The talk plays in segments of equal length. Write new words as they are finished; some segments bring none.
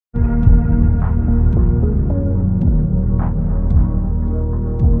And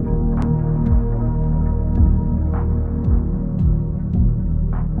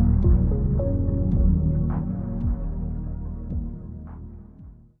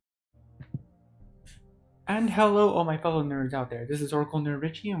hello all my fellow nerds out there, this is Oracle Nerd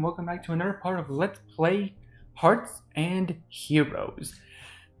Richie and welcome back to another part of Let's Play Hearts and Heroes.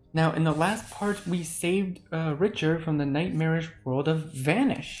 Now in the last part we saved Richard from the nightmarish world of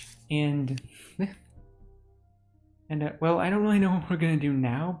Vanish and well, I don't really know what we're gonna do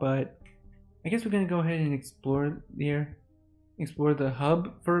now, but I guess we're gonna go ahead and explore the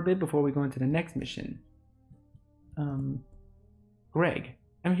hub for a bit before we go into the next mission. Greg,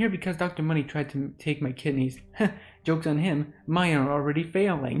 I'm here because Dr. Money tried to take my kidneys. Joke's on him, mine are already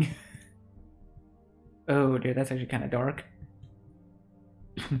failing. Oh dear, that's actually kind of dark.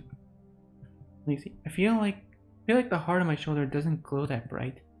 Let me see. I feel like the heart on my shoulder doesn't glow that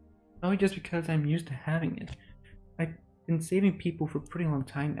bright. Probably just because I'm used to having it. I've been saving people for a pretty long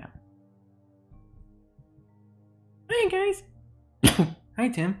time now. Hi guys! Hi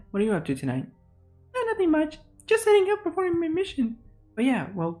Tim, what are you up to tonight? Oh, nothing much. Just setting up before my mission. But yeah,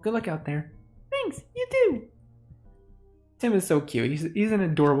 well, good luck out there. Thanks, you too. Tim is so cute. He's an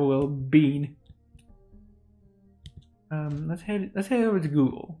adorable little bean. Let's head over to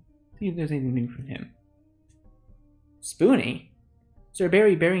Google. See if there's anything new from him. Spoonie? Sir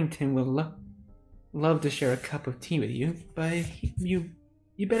Barry Barrington will love to share a cup of tea with you, but you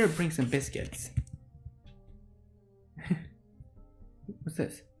better bring some biscuits. What's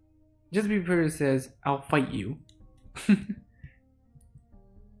this? Just be prepared, it says, I'll fight you.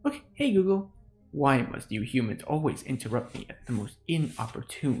 Okay, hey Google. Why must you humans always interrupt me at the most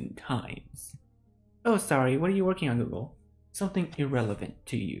inopportune times? Oh, sorry, what are you working on, Google? Something irrelevant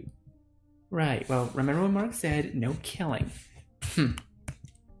to you. Right, well, remember what Mark said, no killing.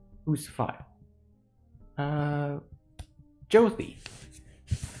 Whose file? Josie.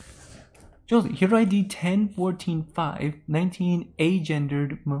 Josie, hero ID 1014-5, 19,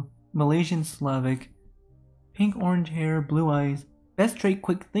 agendered, Malaysian Slavic, pink orange hair, blue eyes. Best trait,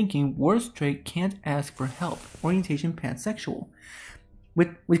 quick thinking. Worst trait, can't ask for help. Orientation, pansexual.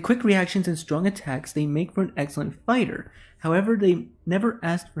 With quick reactions and strong attacks, they make for an excellent fighter. However, they never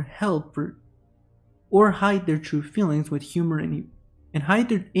ask for help or hide their true feelings with humor and hide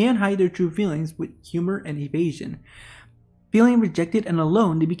their true feelings with humor and evasion. Feeling rejected and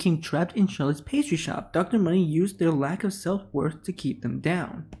alone, they became trapped in Charlotte's pastry shop. Dr. Money used their lack of self-worth to keep them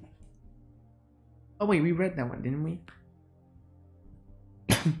down. Oh wait, we read that one, didn't we?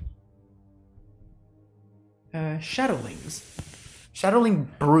 Shadowlings. Shadowling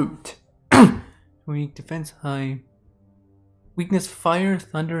Brute. Weak defense high. Weakness fire,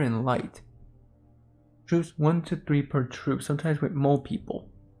 thunder, and light. Troops 1 to 3 per troop, sometimes with mole people.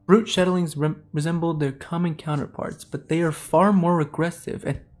 Brute Shadowlings resemble their common counterparts, but they are far more aggressive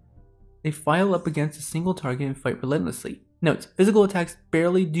and they file up against a single target and fight relentlessly. Notes, physical attacks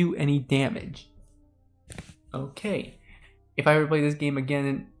barely do any damage. Okay. If I ever play this game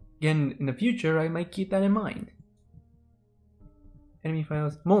again in the future, I might keep that in mind. Enemy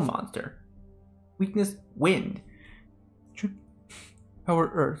files, mole monster. Weakness, wind. Troop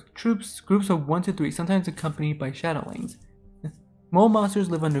power, earth. Troops, groups of 1 to 3, sometimes accompanied by shadowlings. Mole monsters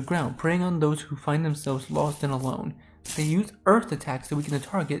live underground, preying on those who find themselves lost and alone. They use earth attacks to weaken the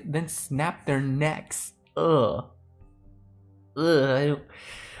target, then snap their necks. Ugh. I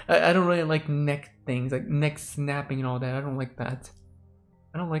don't really like neck things, like neck snapping and all that. I don't like that.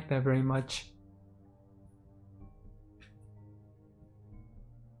 I don't like that very much.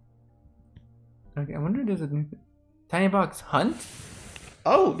 Okay, I wonder if there's a new Tiny Box Hunt?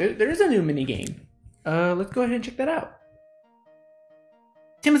 Oh, there is a new minigame. Let's go ahead and check that out.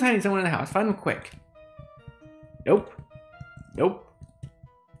 Tim is hiding somewhere in the house. Find him quick. Nope. Nope.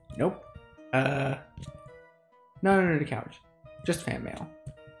 Nope. No, the couch. Just fan mail.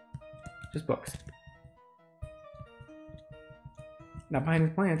 Just books. Not behind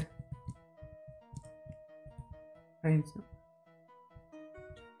his plant.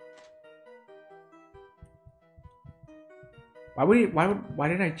 Why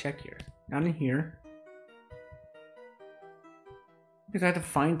did I check here? Not in here. Because I have to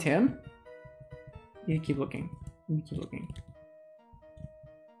find him? You need to keep looking.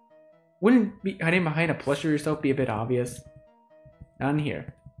 Wouldn't hiding behind a plushie yourself be a bit obvious? Not in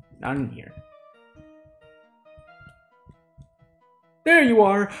here. Not in here. There you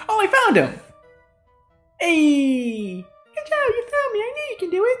are! Oh, I found him! Hey! Good job, you found me! I knew you can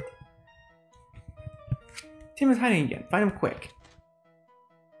do it! Tim is hiding again. Find him quick.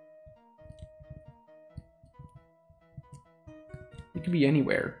 It could be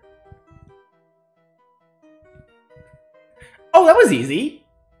anywhere. Oh, that was easy.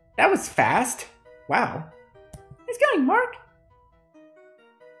 That was fast. Wow. He's going, Mark.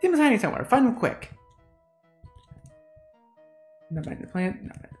 Tim is hiding somewhere. Find him quick. Not by the plant.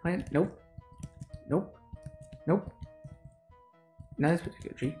 Not by the plant. Nope. Nope. Nope. Not this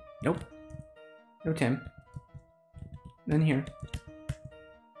particular tree. Nope. No Tim. None here.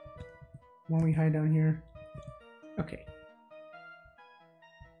 Why don't we hide down here? Okay.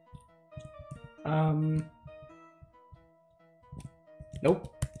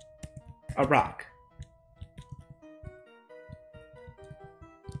 Nope. A rock.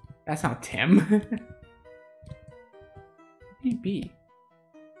 That's not Tim. Be.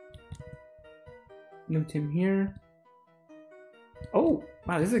 No Tim here. Oh,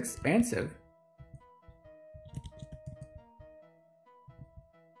 wow, this is expansive.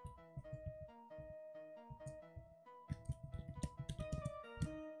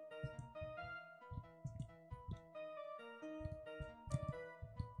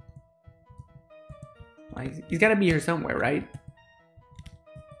 He's got to be here somewhere, right?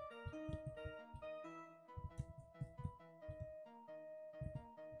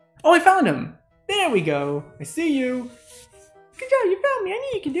 Oh, I found him! There we go! I see you! Good job, you found me! I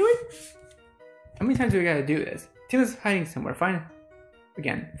knew you could do it! How many times do we gotta do this? Tim is hiding somewhere. Find him.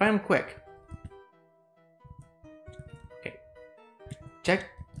 Again. Find him quick. Okay. Check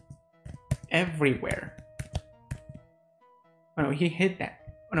everywhere. Oh no, he hid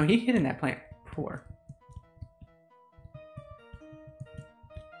that. Oh no, he hid in that plant before.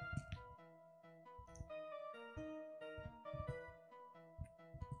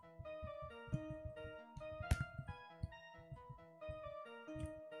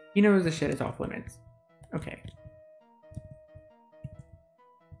 He knows the shit is off limits. Okay.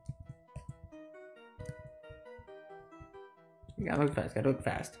 You gotta look fast, gotta look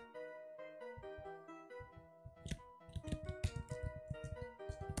fast.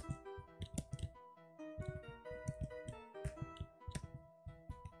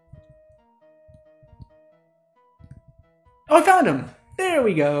 Oh, I found him! There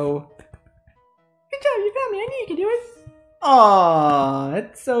we go! Good job, you found me, I knew you could do it! Aww,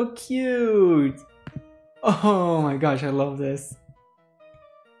 that's so cute. Oh my gosh, I love this.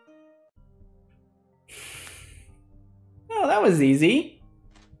 Oh, that was easy.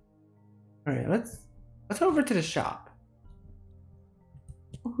 All right, let's go over to the shop.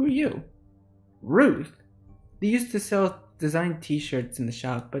 Who are you? Ruth. They used to sell design t-shirts in the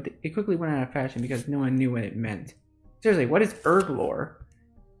shop, but it quickly went out of fashion because no one knew what it meant. Seriously, what is herb lore?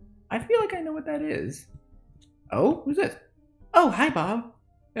 I feel like I know what that is. Oh, who's this? Oh, hi, Bob.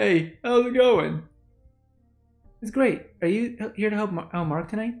 Hey, how's it going? It's great. Are you here to help Mark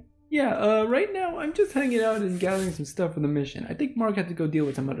tonight? Yeah, right now I'm just hanging out and gathering some stuff for the mission. I think Mark had to go deal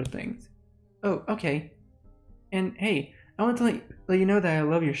with some other things. Oh, okay. And hey, I want to let you know that I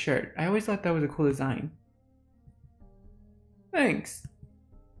love your shirt. I always thought that was a cool design. Thanks.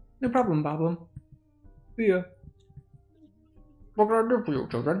 No problem, Boblin. See ya. What can I do for you,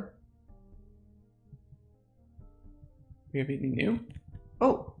 children? We have anything new?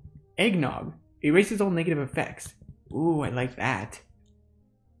 Oh, eggnog. Erases all negative effects. Ooh, I like that.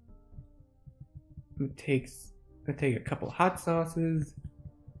 It takes. I'll take a couple hot sauces,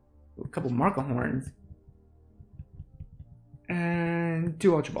 a couple marca horns, and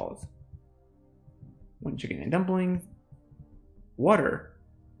 2 ultra balls. 1 chicken and dumplings. Water.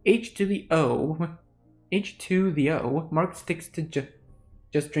 H to the O. H to the O. Mark sticks to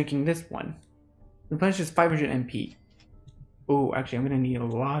just drinking this one. Replenishes 500 MP. Oh, actually, I'm gonna need a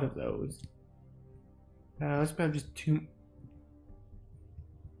lot of those. Let's grab just 2.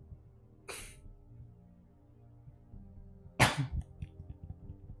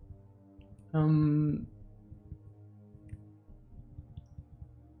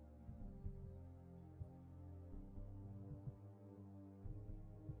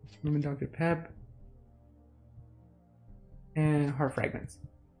 Lemon Dr. Pep. And heart fragments.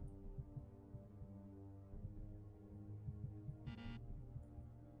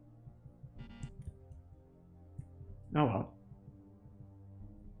 Oh well.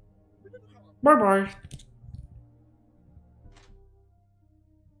 Bye bye.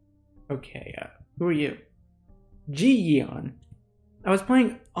 Okay, who are you? Ji-Yeon. I was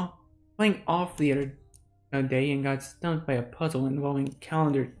playing off the other day and got stumped by a puzzle involving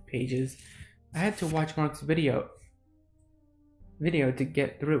calendar pages. I had to watch Mark's video to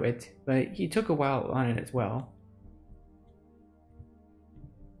get through it, but he took a while on it as well.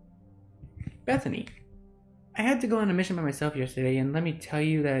 Bethany. I had to go on a mission by myself yesterday, and let me tell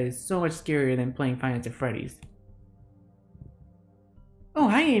you that it is so much scarier than playing Five Nights at Freddy's. Oh,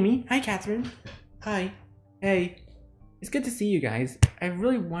 hi, Amy. Hi, Catherine. Hi. Hey. It's good to see you guys. I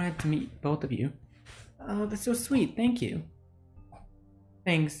really wanted to meet both of you. Oh, that's so sweet. Thank you.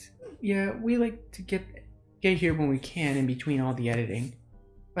 Thanks. Yeah, we like to get here when we can in between all the editing.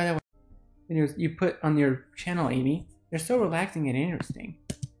 By the way, videos you put on your channel, Amy, they're so relaxing and interesting.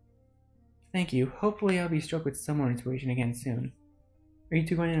 Thank you. Hopefully I'll be struck with some more inspiration again soon. Are you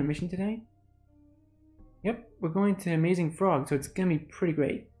two going on a mission today? Yep, we're going to Amazing Frog, so it's gonna be pretty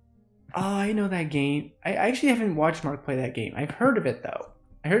great. Oh, I know that game. I actually haven't watched Mark play that game. I've heard of it though.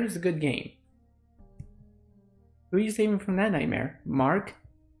 I heard it's a good game. Who are you saving from that nightmare? Mark?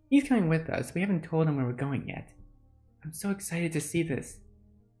 He's coming with us. We haven't told him where we're going yet. I'm so excited to see this.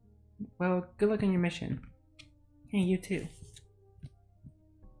 Well, good luck on your mission. Hey, you too.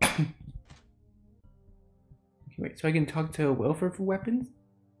 Okay, wait, so I can talk to Wilford for weapons?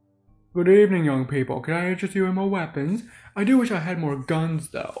 Good evening, young people. Can I interest you in my weapons? I do wish I had more guns,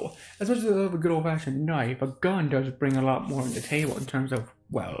 though. As much as I love a good old-fashioned knife, a gun does bring a lot more on the table in terms of,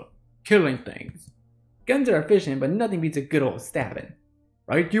 well, killing things. Guns are efficient, but nothing beats a good old stabbing.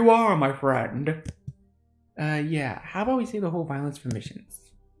 Right you are, my friend. Yeah, how about we save the whole violence for missions?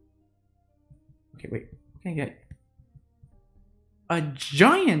 Okay, wait. What can I get? A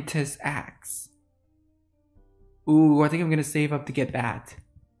giantess axe. Ooh, I think I'm gonna save up to get that.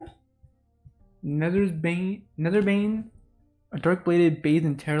 Netherbane, a dark-bladed bathed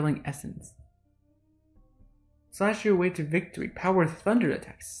in Terraling essence. Slash your way to victory. Power thunder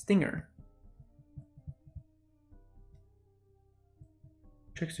attack. Stinger.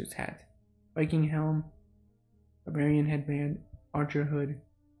 Trickster's hat. Viking helm. Barbarian headband. Archer hood.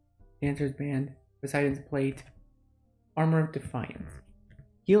 Dancer's band. Poseidon's plate. Armor of defiance.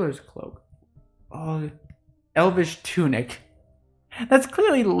 Healer's cloak. Oh, elvish tunic. That's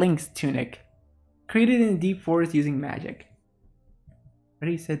clearly Link's tunic. Created in the deep forest using magic. But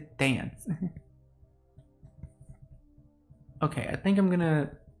he said dance. Okay, I think I'm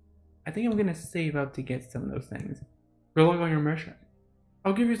gonna save up to get some of those things. Good luck on your mission.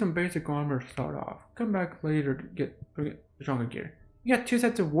 I'll give you some basic armor to start off. Come back later to get stronger gear. You got 2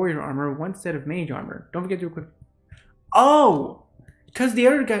 sets of warrior armor, 1 set of mage armor. Don't forget to equip. Oh, cause the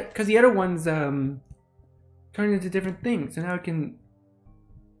other ones turn into different things, so now I can.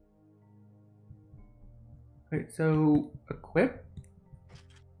 Wait, so equip.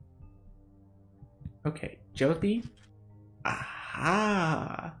 Okay, Jyoti.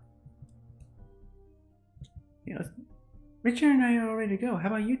 Aha. Yeah, Richard and I are all ready to go. How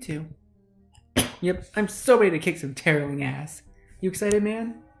about you two? Yep, I'm so ready to kick some Terraling ass. You excited,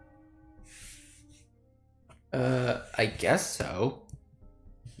 man? I guess so.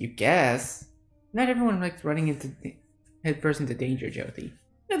 You guess? Not everyone likes running into headfirst into danger, Jyoti.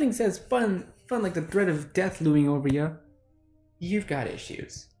 Nothing says fun like the threat of death looming over you. You've got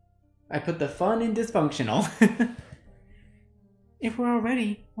issues. I put the fun in dysfunctional. If we're all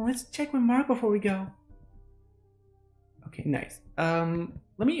ready, well, let's check with Mark before we go. Okay, nice.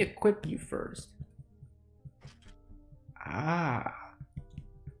 Let me equip you first. Ah.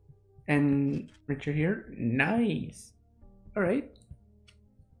 And Richard here? Nice. Alright.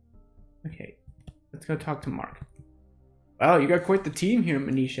 Okay, let's go talk to Mark. Wow, you got quite the team here,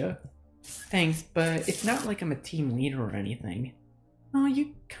 Amnesia. Thanks, but it's not like I'm a team leader or anything. Oh,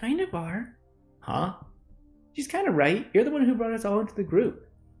 you kind of are. Huh? She's kind of right. You're the one who brought us all into the group.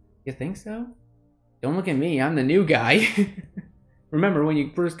 You think so? Don't look at me, I'm the new guy. Remember, when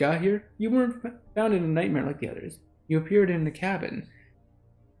you first got here, you weren't found in a nightmare like the others. You appeared in the cabin.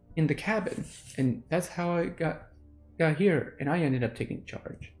 And that's how I got here, and I ended up taking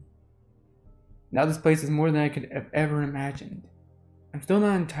charge. Now this place is more than I could have ever imagined. I'm still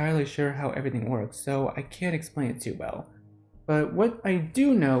not entirely sure how everything works, so I can't explain it too well. But what I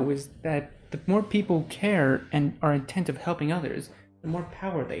do know is that the more people care and are intent of helping others, the more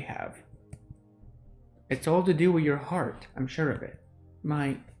power they have. It's all to do with your heart, I'm sure of it.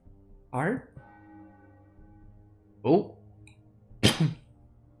 My heart? Oh.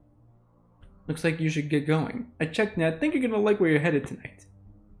 Looks like you should get going. I checked and I think you're gonna like where you're headed tonight.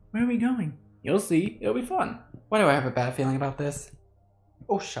 Where are we going? You'll see. It'll be fun. Why do I have a bad feeling about this?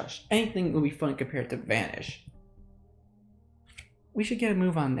 Oh, shush. Anything will be fun compared to Vanish. We should get a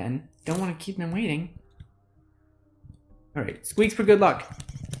move on then. Don't want to keep them waiting. Alright, squeaks for good luck.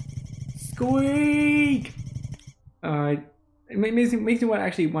 Squeak! It makes me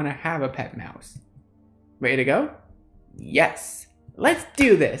actually want to have a pet mouse. Ready to go? Yes! Let's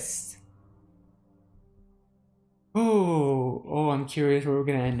do this! Oh, I'm curious where we're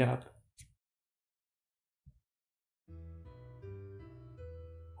gonna end up.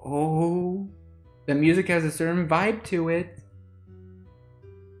 Oh, the music has a certain vibe to it.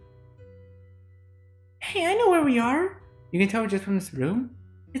 Hey, I know where we are. You can tell just from this room?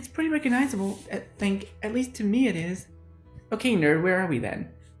 It's pretty recognizable, I think. At least to me it is. Okay, nerd, where are we then?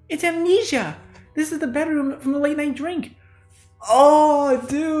 It's Amnesia! This is the bedroom from the late night drink. Oh,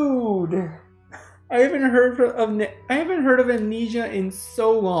 dude! I haven't heard of Amnesia in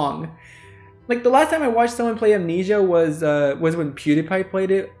so long. Like, the last time I watched someone play Amnesia was when PewDiePie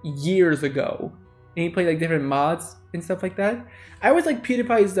played it years ago. And he played like different mods and stuff like that. I always like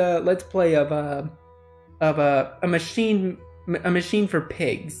PewDiePie's let's play of a machine for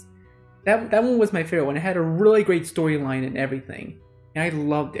pigs. That one was my favorite one. It had a really great storyline and everything, and I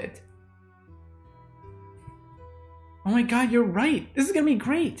loved it. Oh my god, you're right. This is gonna be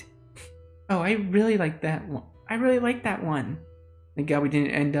great. Oh, I really like that one. I really like that one. Thank God we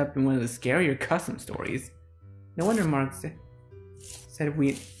didn't end up in one of the scarier custom stories. No wonder Mark said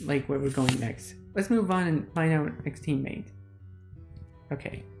we like where we're going next. Let's move on and find out our next teammate.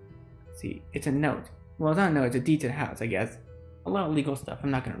 Okay. Let's see, it's a note. Well, it's not a note, it's a deed to the house, I guess. A lot of legal stuff.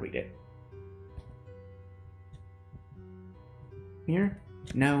 I'm not gonna read it. Here?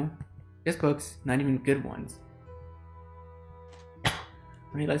 No. Just books, not even good ones.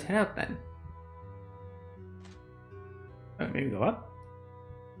 Alright, let's head out then. Oh, maybe go up?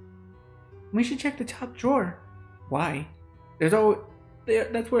 We should check the top drawer. Why? That's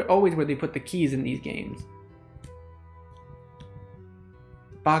always where they put the keys in these games.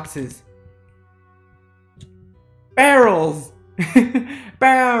 Boxes. Barrels!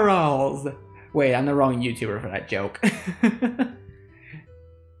 Barrels! Wait, I'm the wrong YouTuber for that joke.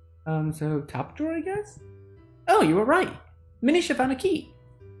 So top drawer, I guess? Oh, you were right. Manisha found a key.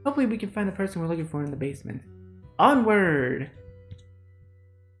 Hopefully we can find the person we're looking for in the basement. Onward!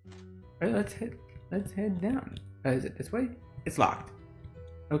 Alright, let's head down. Is it this way? It's locked.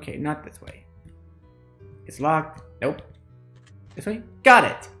 Okay, not this way. It's locked. Nope. This way? Got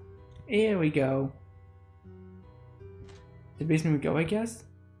it! Here we go. The basement we go, I guess?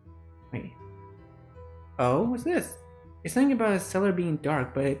 Wait. Oh, what's this? It's something about a cellar being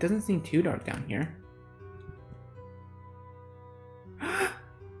dark, but it doesn't seem too dark down here.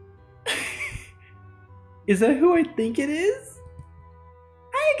 Is that who I think it is?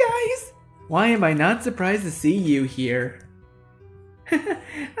 Hi guys! Why am I not surprised to see you here? I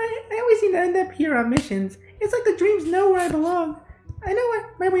always seem to end up here on missions. It's like the dreams know where I belong. I know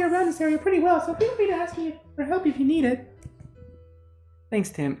my way around this area pretty well, so feel free to ask me for help if you need it. Thanks,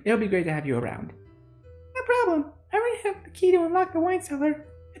 Tim. It'll be great to have you around. No problem. I already have the key to unlock the wine cellar.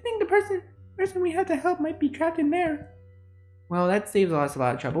 I think the person we have to help might be trapped in there. Well, that saves us a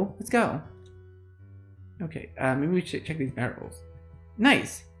lot of trouble. Let's go. Okay, maybe we should check these barrels.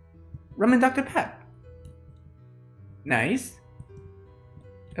 Nice. Rum and Dr. Pep. Nice.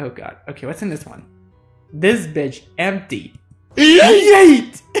 Oh god. Okay, what's in this one? This bitch empty.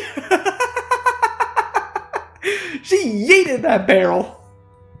 Yeet! She yeeted that barrel.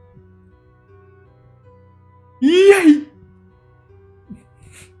 Yay!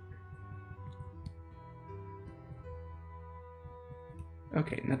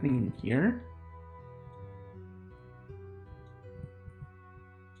 Okay, nothing in here.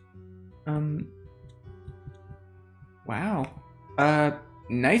 Wow.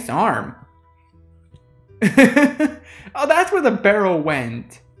 Nice arm. Oh, that's where the barrel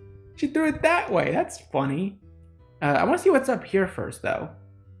went. She threw it that way. That's funny. I want to see what's up here first, though.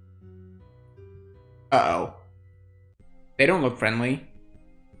 Uh-oh. They don't look friendly.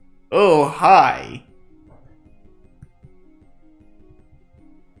 Oh, hi.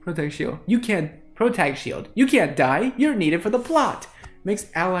 Protect shield. You can't... Protect shield. You can't die. You're needed for the plot. Makes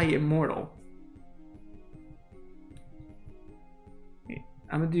ally immortal. Okay,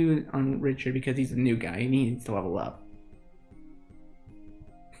 I'm gonna do it on Richard because he's a new guy and he needs to level up.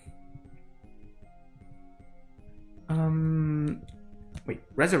 Wait,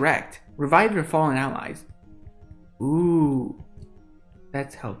 resurrect. Revive your fallen allies. Ooh,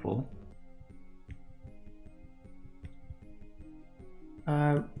 that's helpful.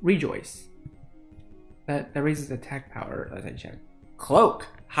 Rejoice. That raises attack power as I check. Cloak.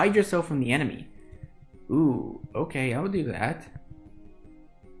 Hide yourself from the enemy. Ooh, okay, I'll do that.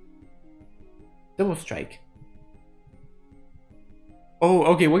 Double strike. Oh,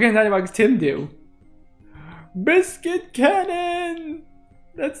 okay, what can Box Tim do? Biscuit Cannon!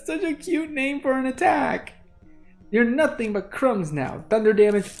 That's such a cute name for an attack. You're nothing but crumbs now. Thunder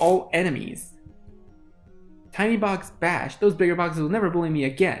damage all enemies. Tiny Box Bash. Those bigger boxes will never bully me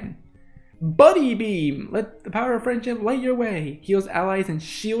again. Buddy Beam. Let the power of friendship light your way. Heals allies and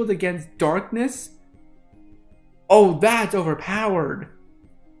shields against darkness. Oh, that's overpowered.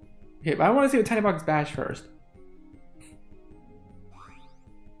 Okay, but I want to see what Tiny Box Bash first.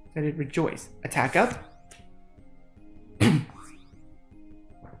 I did Rejoice. Attack up.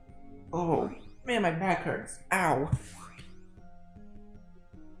 Oh, man, my back hurts. Ow.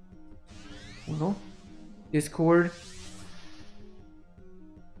 Well, Discord.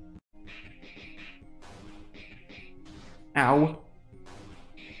 Ow.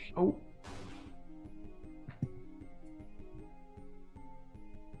 Oh.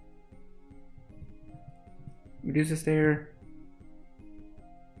 Reduce the stair.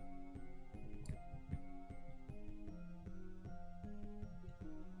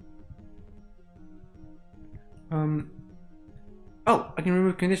 Oh, I can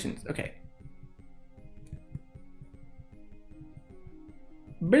remove conditions. Okay.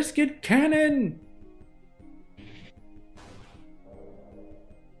 Biscuit cannon!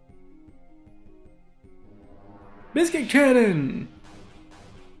 Biscuit cannon!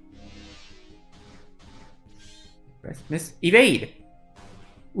 Press, miss, evade!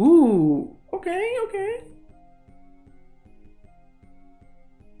 Ooh, okay, okay.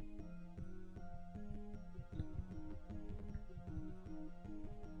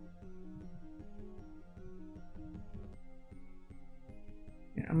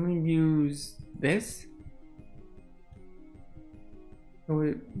 Yeah, I'm gonna use this.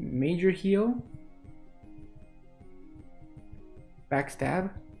 Oh, major heal. Backstab.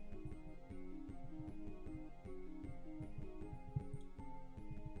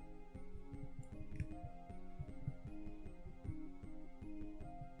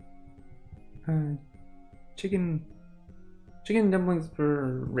 Chicken dumplings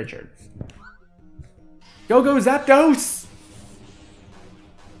for Richards. Go Zapdos!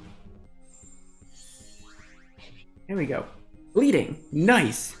 There we go. Bleeding.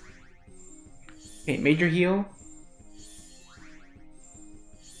 Nice. Okay, major heal.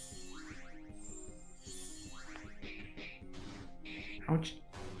 Ouch.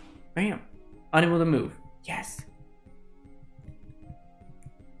 Bam. Unable to move. Yes.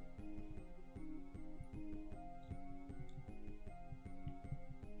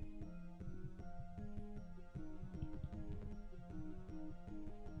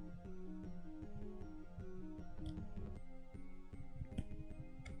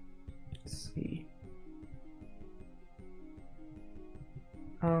 Let's see.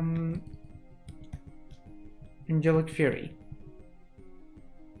 Angelic Fury.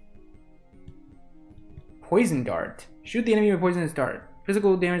 Poison Dart. Shoot the enemy with poisonous dart.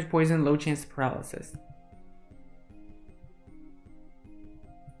 Physical damage, poison, low chance of paralysis.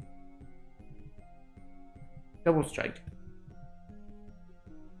 Double strike.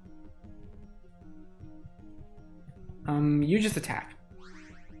 You just attack.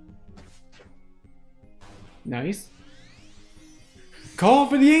 Nice. Call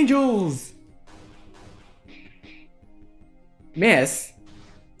for the angels! Miss?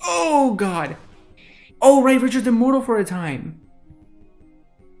 Oh god! Oh right, Richard's immortal for a time.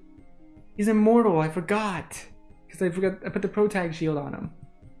 He's immortal, I forgot. Because I put the pro tag shield on him.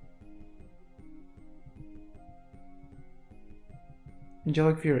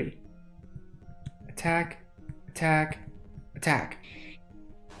 Angelic Fury. Attack, attack, attack.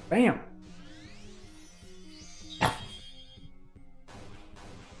 Bam!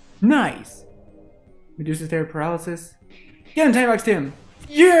 Nice! Reduces their paralysis. Get him, Time-Box Tim!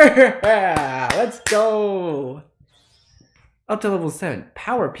 Yeah! Let's go! Up to level 7.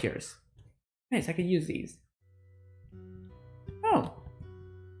 Power Pierce. Nice, I could use these. Oh.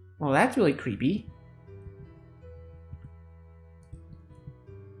 Well, that's really creepy.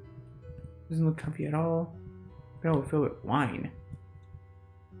 Doesn't look comfy at all. Barrel filled with wine.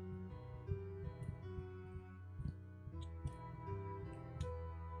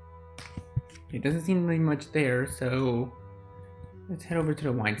 It doesn't seem to be much there, so let's head over to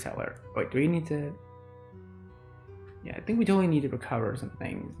the wine cellar. Wait, do we need to? Yeah, I think we totally need to recover some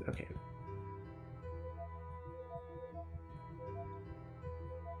things. Okay.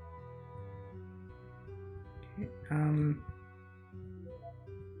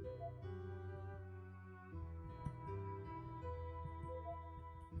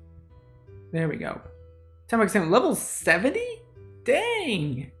 There we go. 10% level 70?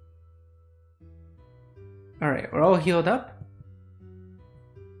 Dang! Alright, we're all healed up.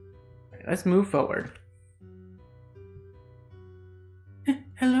 Right, let's move forward.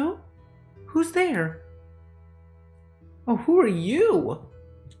 Hello? Who's there? Oh, who are you?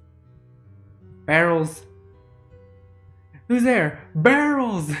 Barrels. Who's there?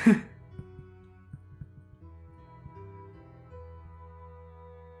 Barrels!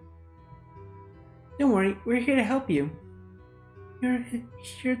 Don't worry, we're here to help you. You're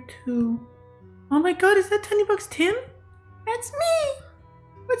here to... Oh my god, is that $10 Tim? That's me!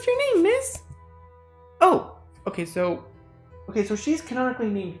 What's your name, miss? Oh, okay, so... Okay, so she's canonically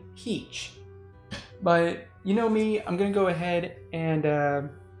named Peach. But you know me, I'm gonna go ahead and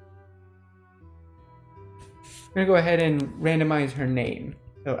randomize her name.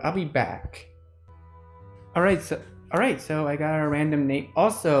 So I'll be back. Alright, so I got a random name.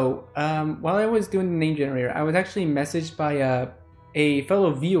 Also, while I was doing the name generator, I was actually messaged by a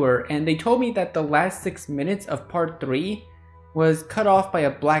fellow viewer, and they told me that the last 6 minutes of part 3 was cut off by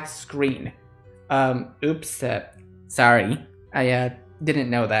a black screen. Oops, sorry. I didn't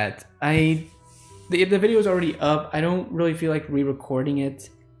know that. The video is already up. I don't really feel like re-recording it.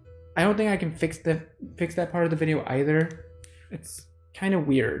 I don't think I can fix that part of the video either. It's kind of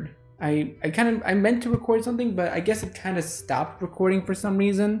weird. I meant to record something, but I guess it kind of stopped recording for some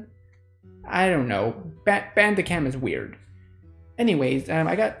reason. I don't know. Bandicam is weird. Anyways,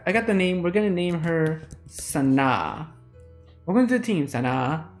 I got the name. We're gonna name her Sana. Welcome to the team,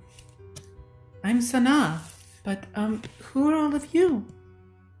 Sana. I'm Sana, but who are all of you?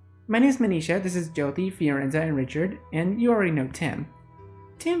 My name is Manisha. This is Jyoti, Fiorenza, and Richard, and you already know Tim.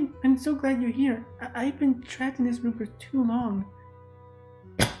 Tim, I'm so glad you're here. I've been trapped in this room for too long.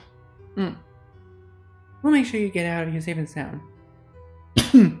 We'll make sure you get out of here safe and sound.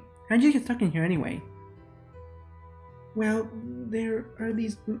 How'd you get stuck in here anyway? Well, there are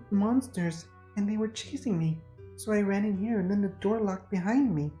these monsters, and they were chasing me. So I ran in here, and then the door locked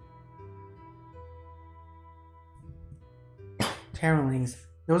behind me. Terrorlings.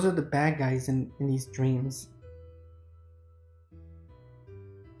 Those are the bad guys in these dreams.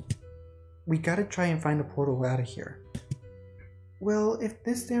 We gotta try and find a portal out of here. Well, if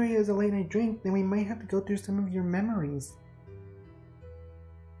this area is a late night drink, then we might have to go through some of your memories.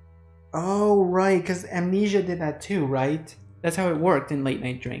 Oh, right, because Amnesia did that too, right? That's how it worked in Late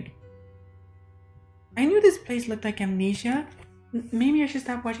Night Drink. I knew this place looked like Amnesia. Maybe I should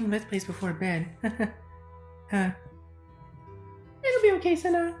stop watching Let's Plays before bed. Huh. It'll be okay,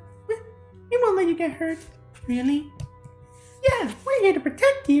 Sana. We won't let you get hurt. Really? Yeah, we're here to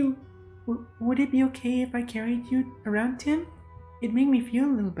protect you. Would it be okay if I carried you around, Tim? It'd make me feel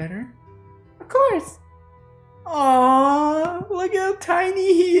a little better. Of course. Aww, look how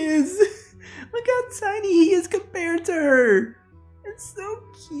tiny he is. Look how tiny he is compared to her. It's so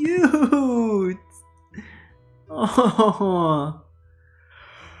cute. Oh,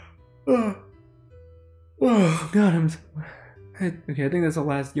 God, okay, I think that's the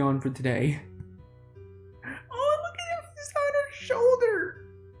last yawn for today. Oh, look at him, he's on her shoulder.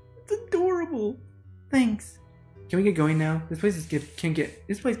 It's adorable. Thanks. Can we get going now? This place can't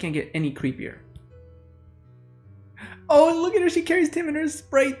get any creepier. Oh, look at her, she carries Tim in her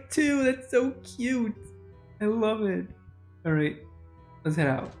Sprite too. That's so cute. I love it. Alright, let's head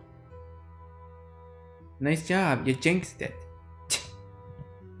out. Nice job, you jinxed it.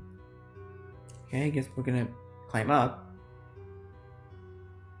 Okay, I guess we're gonna climb up.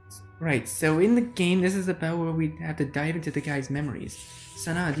 Right, so in the game, this is about where we have to dive into the guy's memories.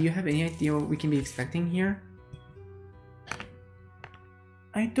 Sana, do you have any idea what we can be expecting here?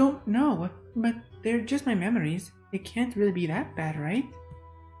 I don't know, but they're just my memories. It can't really be that bad, right?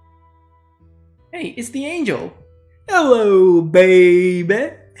 Hey, it's the angel! Hello,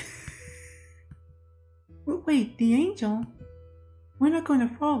 baby! Wait, the angel? We're not going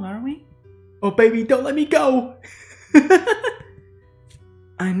to fall, are we? Oh, baby, don't let me go!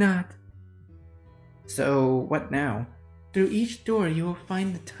 I'm not. So, what now? Through each door, you will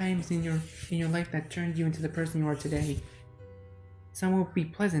find the times in your life that turned you into the person you are today. Some will be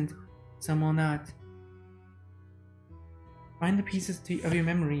pleasant, some will not. Find the pieces of your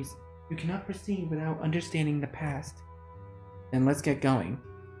memories. You cannot proceed without understanding the past. Then let's get going.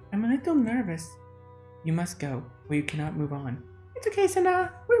 I'm a little nervous. You must go, or you cannot move on. It's okay,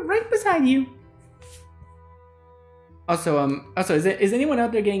 Sana. We're right beside you. Also, is anyone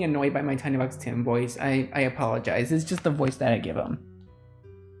out there getting annoyed by my Tiny Box Tim voice? I apologize. It's just the voice that I give him.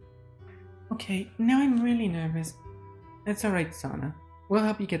 Okay, now I'm really nervous. That's alright, Sana. We'll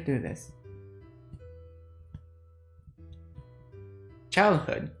help you get through this.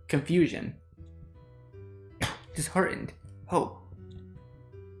 Childhood, confusion. Disheartened, hope.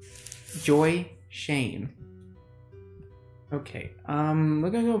 Joy, shame. Okay, we're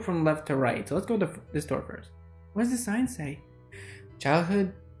gonna go from left to right. So let's go to this door first. What does the sign say?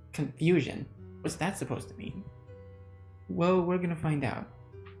 Childhood, confusion. What's that supposed to mean? Well, we're gonna find out.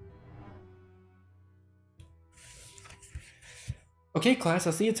 Okay, class,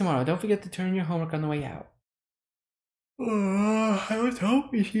 I'll see you tomorrow. Don't forget to turn your homework on the way out. I was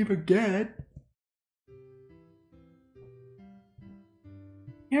hoping she'd forget.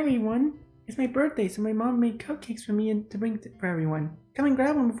 Hey everyone, it's my birthday, so my mom made cupcakes for me and to bring for everyone. Come and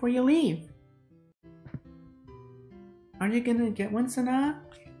grab one before you leave. Are you gonna get one, Sana?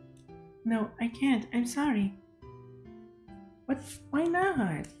 No, I can't. I'm sorry. What? Why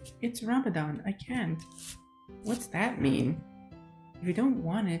not? It's Ramadan. I can't. What's that mean? If you don't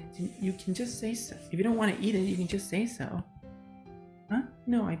want it, you can just say so. If you don't want to eat it, you can just say so. Huh?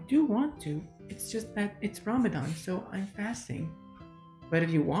 No, I do want to. It's just that it's Ramadan, so I'm fasting. But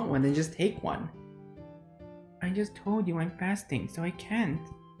if you want one, then just take one. I just told you I'm fasting, so I can't.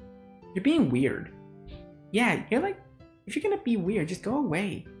 You're being weird. Yeah, you're like, if you're gonna be weird, just go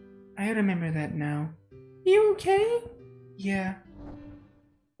away. I remember that now. You okay? Yeah.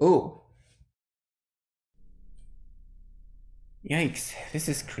 Oh. Yikes, this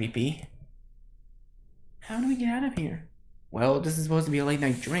is creepy. How do we get out of here? Well, this is supposed to be a late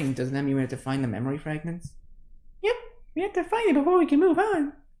night drink. Doesn't that mean we have to find the memory fragments? Yep, we have to find it before we can move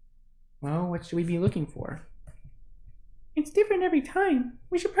on. Well, what should we be looking for? It's different every time.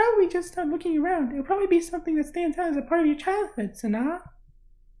 We should probably just start looking around. It'll probably be something that stands out as a part of your childhood, Sana.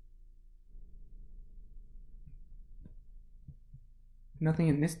 Nothing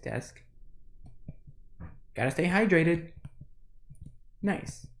in this desk. Gotta stay hydrated.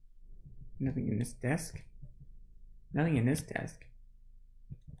 Nice. Nothing in this desk. Nothing in this desk.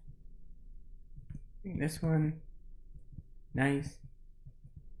 In this one. Nice.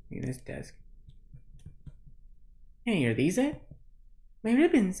 In this desk. Hey, are these it? My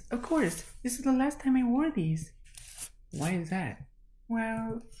ribbons, of course. This is the last time I wore these. Why is that?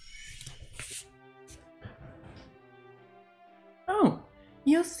 Well... Oh,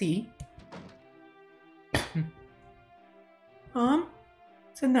 you'll see.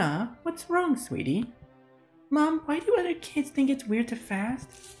 Sana, what's wrong, sweetie? Mom, why do other kids think it's weird to fast?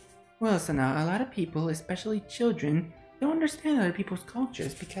 Well, Sana, a lot of people, especially children, don't understand other people's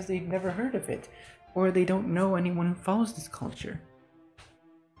cultures because they've never heard of it, or they don't know anyone who follows this culture.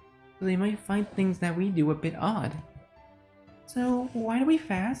 So they might find things that we do a bit odd. So, why do we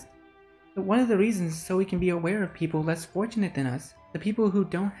fast? But one of the reasons is so we can be aware of people less fortunate than us, the people who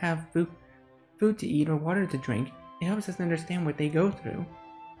don't have food to eat or water to drink. It helps us understand what they go through.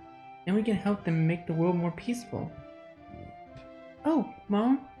 And we can help them make the world more peaceful. Oh,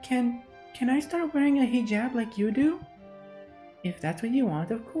 Mom, can I start wearing a hijab like you do? If that's what you want,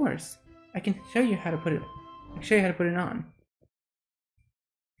 of course. I can show you how to put it. I can show you how to put it on.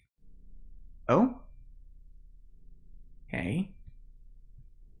 Oh? Okay.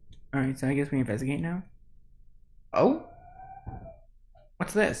 Alright, so I guess we investigate now. Oh?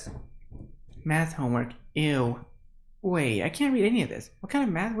 What's this? Math homework. Ew. Wait, I can't read any of this. What kind of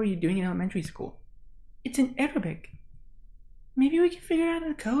math were you doing in elementary school? It's in Arabic. Maybe we can figure out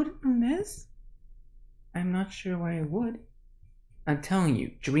a code from this? I'm not sure why I would. I'm telling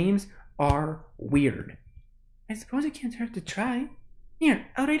you, dreams are weird. I suppose it can't hurt to try. Here,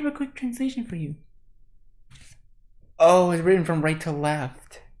 I'll write a quick translation for you. Oh, it's written from right to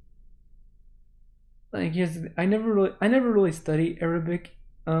left. Like, here's I never really studied Arabic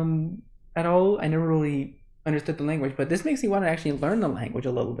at all. I never really understood the language, but this makes me want to actually learn the language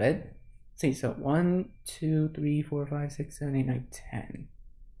a little bit. Let's see, so 1, 2, 3, 4, 5, 6, 7, 8, 9, 10.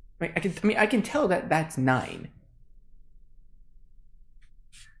 Right, I can tell that that's 9.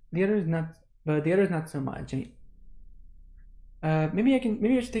 The other is not, but the other is not so much. Maybe I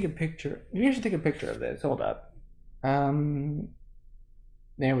should take a picture. Maybe I should take a picture of this. Hold up. There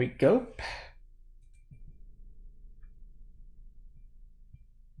we go.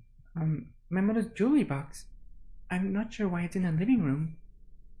 My mother's jewelry box. I'm not sure why it's in the living room.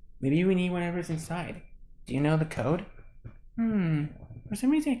 Maybe we need whatever's inside. Do you know the code? For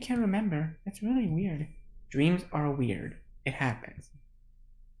some reason I can't remember. That's really weird. Dreams are weird. It happens.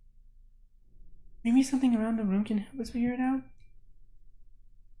 Maybe something around the room can help us figure it out?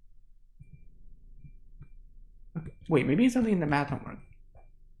 Okay. Wait, maybe it's something in the math homework.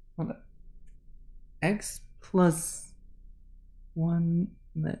 Hold up. X plus 1...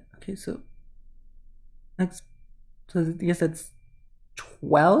 Okay, so... X plus... I guess that's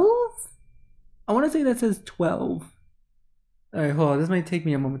 12? I want to say that says 12. Alright, hold on. This might take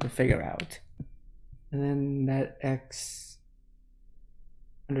me a moment to figure out. And then that X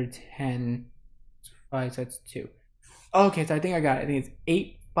under 10... 5, so that's 2. Okay, so I think I got it. I think it's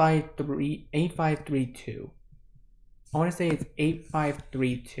 8532. I want to say it's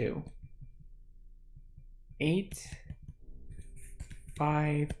 8532.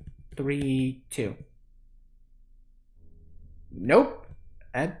 8532. Nope,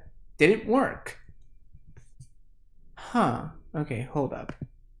 that didn't work. Huh. Okay, hold up.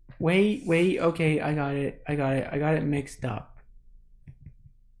 Wait, okay, I got it mixed up.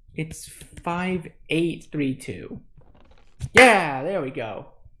 It's 5832. Yeah, there we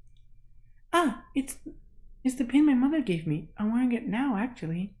go. Ah, it's It's the pin my mother gave me. I'm wearing it now,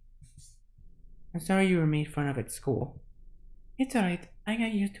 actually. I'm sorry you were made fun of at school. It's alright. I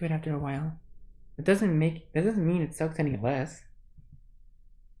got used to it after a while. That doesn't mean it sucks any less.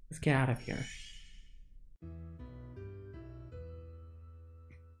 Let's get out of here.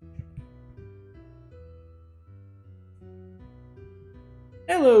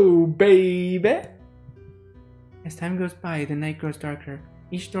 Hello, baby! As time goes by, the night grows darker.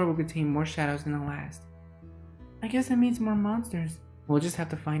 Each door will contain more shadows than the last. I guess that means more monsters. We'll just have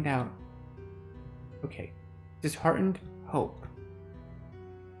to find out. Okay. Disheartened hope.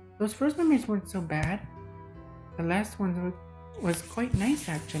 Those first memories weren't so bad. The last one was quite nice,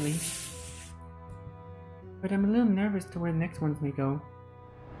 actually. But I'm a little nervous to where the next ones may go.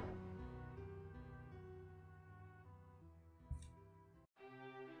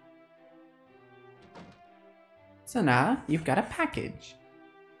 So now, you've got a package.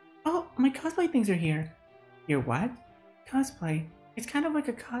 Oh, my cosplay things are here. Your what? Cosplay. It's kind of like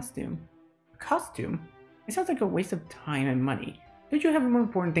a costume. A costume? It sounds like a waste of time and money. Don't you have more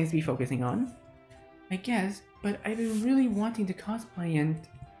important things to be focusing on? I guess, but I've been really wanting to cosplay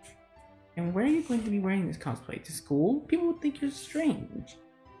and where are you going to be wearing this cosplay? To school? People would think you're strange.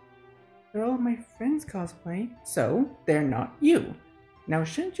 They're all of my friends cosplay, so they're not you. Now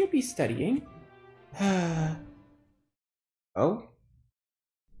shouldn't you be studying? Oh?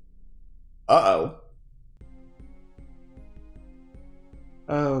 Uh-oh.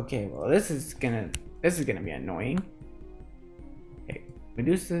 Okay, well this is gonna be annoying. Okay,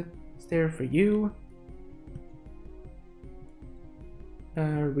 Medusa stare for you.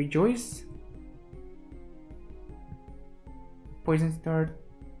 Rejoice. Poison start.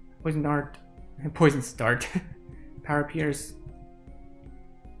 Poison dart. Poison start. Power pierce.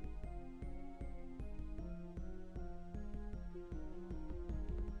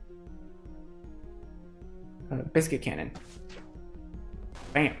 Biscuit cannon.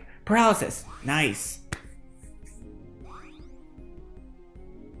 Bam. Paralysis. Nice.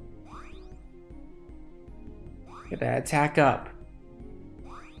 Get that attack up.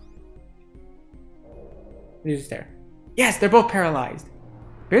 Who's there? Yes, they're both paralyzed.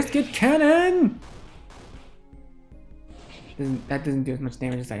 Biscuit cannon. That doesn't do as much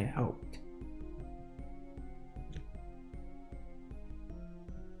damage as I had hoped.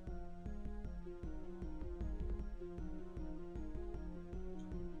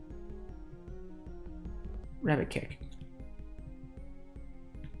 Rabbit kick.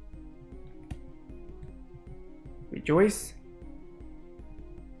 Rejoice.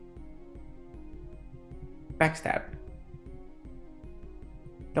 Backstab.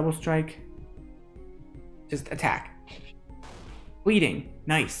 Double strike. Just attack. Bleeding.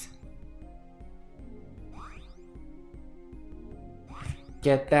 Nice.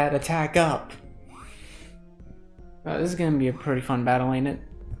 Get that attack up. This is gonna be a pretty fun battle, ain't it?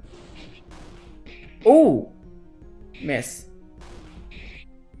 Oh! Miss.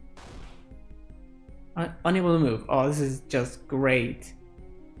 Unable to move. Oh, this is just great.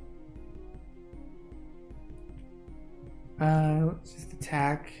 Let's just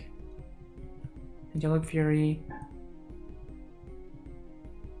attack. Angelic Fury.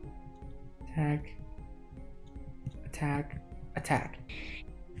 Attack. Attack. Attack.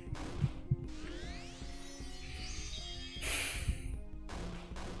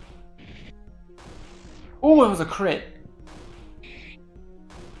 Oh, it was a crit.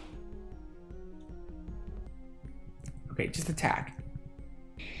 Okay, just attack.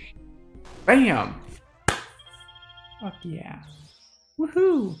 Bam! Fuck yeah.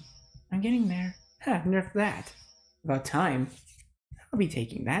 Woohoo! I'm getting there. Ha, nerf that. About time. I'll be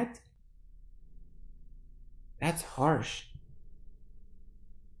taking that. That's harsh.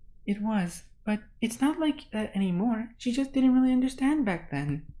 It was, but it's not like that anymore. She just didn't really understand back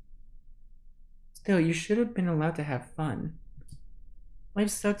then. Still, you should have been allowed to have fun. Life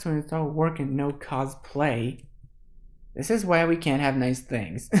sucks when it's all work and no cosplay. This is why we can't have nice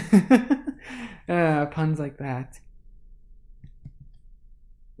things. Puns like that.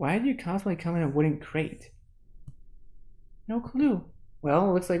 Why did your cosplay come in a wooden crate? No clue.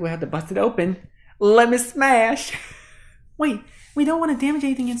 Well, looks like we have to bust it open. Let me smash! Wait, we don't want to damage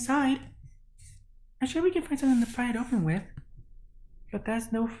anything inside. I'm sure we can find something to pry it open with. But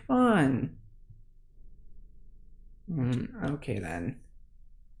that's no fun. Okay then.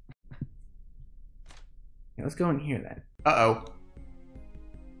 Yeah, let's go in here then. Uh-oh.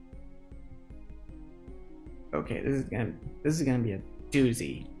 Okay, this is gonna be a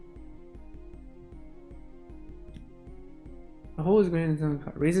doozy. The hole is greater than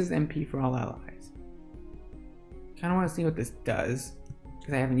something. Raises MP for all allies. Kinda wanna see what this does,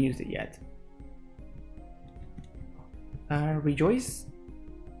 because I haven't used it yet. Rejoice.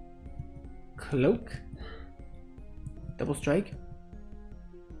 Cloak. Double strike.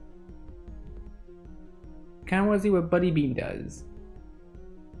 Kinda wanna see what Buddy Beam does.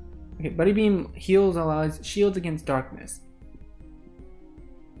 Okay, Buddy Beam heals allies, shields against darkness.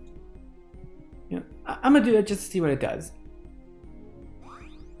 You know, I'm gonna do that just to see what it does.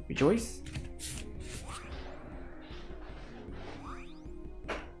 Rejoice.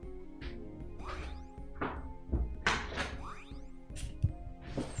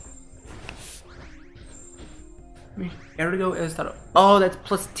 Ergo is that. Oh, that's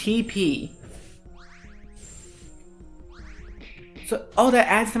plus TP. So, oh, that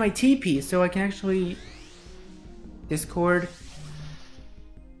adds to my TP, so I can actually Discord.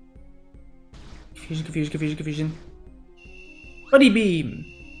 Confusion. Buddy Beam.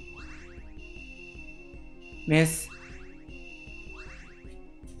 Miss.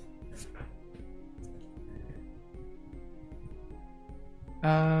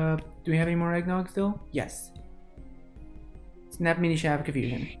 Do we have any more eggnog still? Yes. Snap Mini Shaft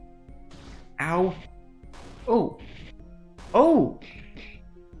Confusion. Ow. Oh. Oh!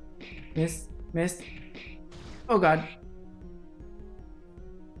 Miss. Oh god.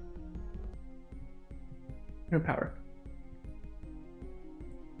 No power.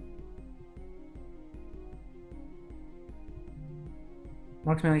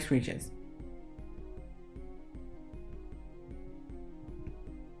 Marks my screeches.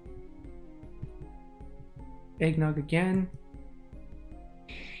 Eggnog again.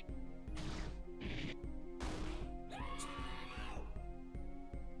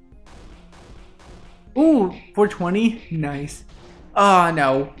 Ooh, 420? Nice. Ah,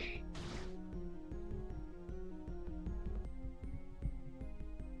 no.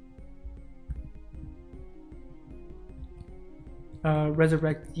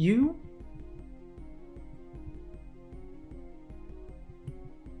 Resurrect you?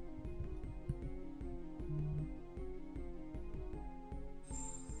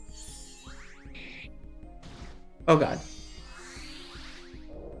 Oh god.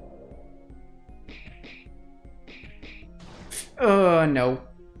 Oh no.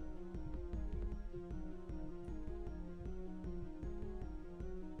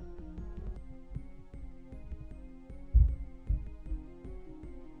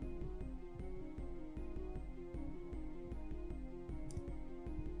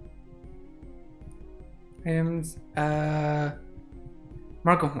 Items,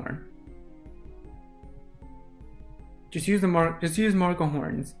 Marco Horn. Just use Marco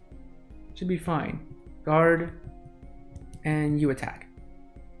Horns. Should be fine. Guard, and you attack.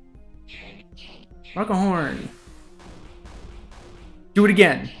 Marco Horn. Do it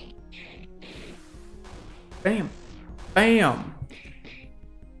again. Bam. Bam.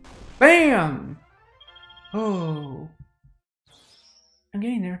 Bam. Oh. I'm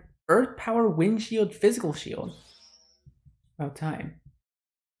getting there. Earth Power, Wind Shield, Physical Shield. About time.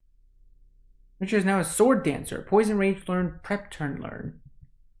 Richard is now a Sword Dancer. Poison Rage learn, Prep Turn learn.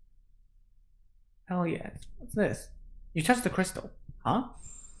 Hell yes. What's this? You touched the crystal. Huh?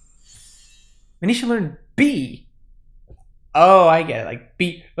 Amnesia learn B. Oh, I get it. Like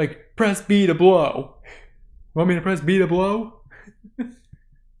B, like press B to blow. Want me to press B to blow?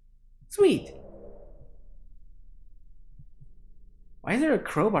 Sweet. Why is there a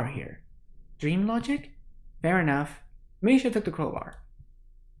crowbar here? Dream logic? Fair enough. Amnesia took the crowbar.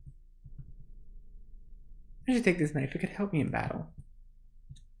 I should take this knife. It could help me in battle.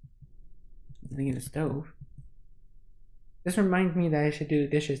 Nothing in the stove. This reminds me that I should do the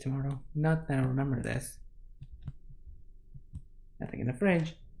dishes tomorrow. Not that I remember this. Nothing in the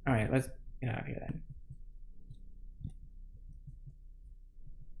fridge. Alright, let's get out of here then.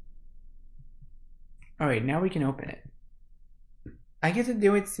 Alright, now we can open it. I get to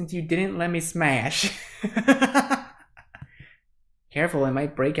do it since you didn't let me smash. Careful, it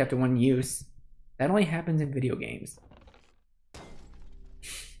might break after one use. That only happens in video games.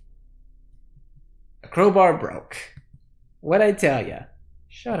 A crowbar broke. What'd I tell ya?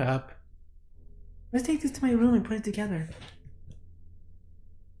 Shut up. Let's take this to my room and put it together.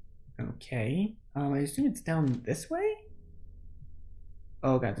 Okay. I assume it's down this way?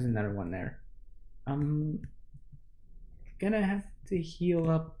 Oh god, there's another one there. I'm gonna have to heal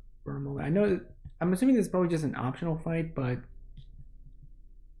up for a moment. I know that, I'm assuming this is probably just an optional fight, but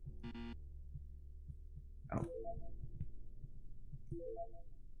oh.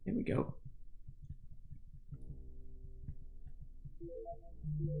 Here we go.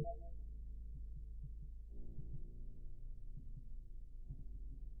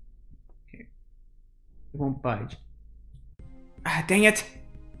 Okay. It won't budge. Ah, dang it!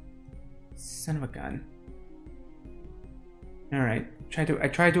 Son of a gun. Alright. I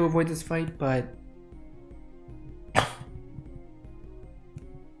tried to avoid this fight, but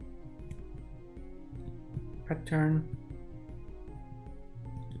prep turn.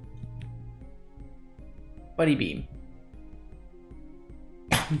 Buddy beam.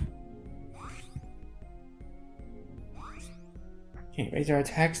 Okay, raise our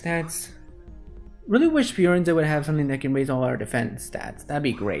attack stats. Really wish Fiorenza would have something that can raise all our defense stats. That'd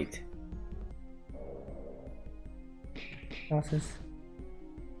be great. Bosses.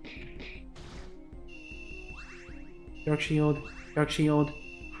 Dark shield. Dark shield.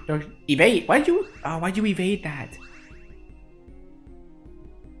 Dark evade. Why'd you evade that?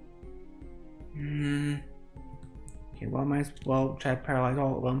 Okay, well, I might as well try to paralyze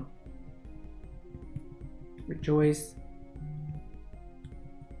all of them. Rejoice.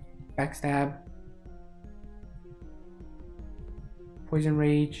 Backstab. Poison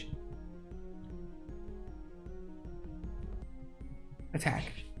rage. Attack.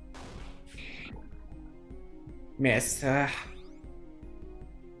 Miss.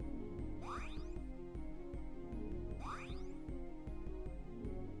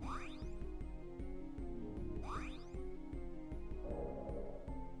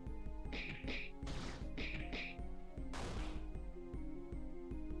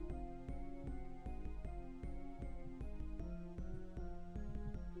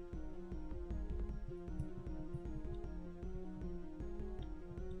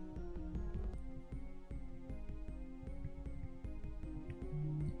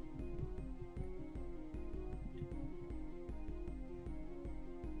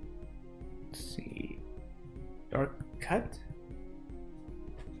 Let's see. Dark cut.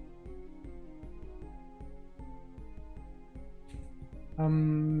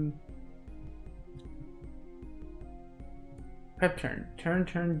 Prep turn.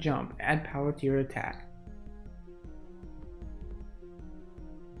 Turn, jump. Add power to your attack.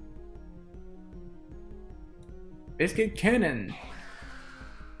 Biscuit cannon.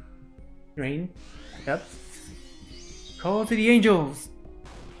 Drain. Up. Call to the angels.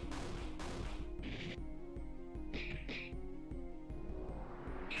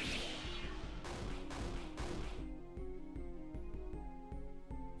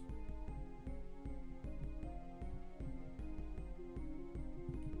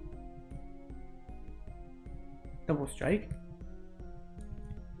 Double strike.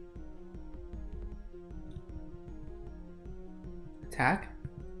 Attack.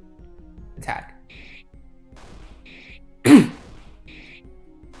 Attack.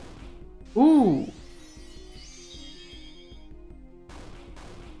 Ooh.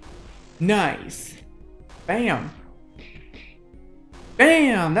 Nice. Bam.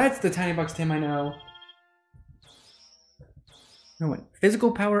 Bam! That's the Tiny Box Tim I know. No one.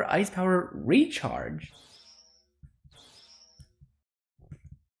 Physical power, ice power, recharge.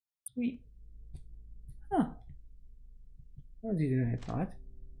 Sweet. Huh. That was easier than I thought.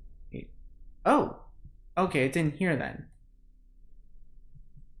 Wait. Oh! Okay, it's in here then.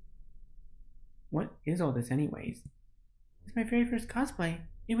 What is all this anyways? It's my very first cosplay.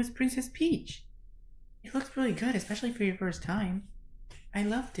 It was Princess Peach. It looks really good, especially for your first time. I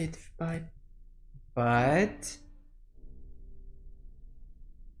loved it, but...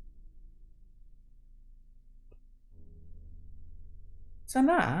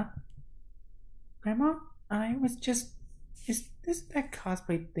 Sana? Grandma? I was just... Is this that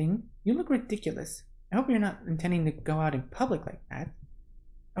cosplay thing? You look ridiculous. I hope you're not intending to go out in public like that.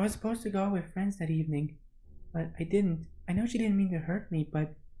 I was supposed to go out with friends that evening, but I didn't. I know she didn't mean to hurt me,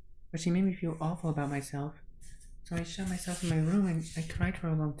 but she made me feel awful about myself. So I shut myself in my room and I cried for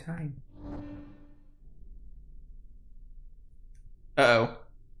a long time. Uh-oh.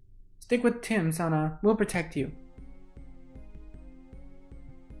 Stick with Tim, Sana. We'll protect you.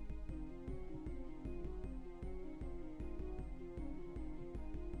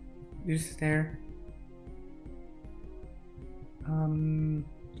 Use there.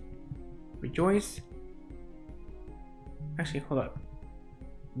 Rejoice. Actually, hold up.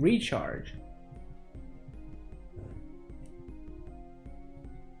 Recharge.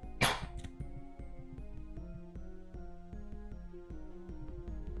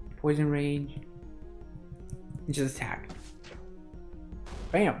 Poison rage. And just attack.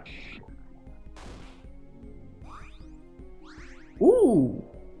 Bam. Ooh.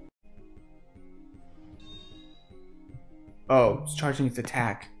 Oh, it's charging its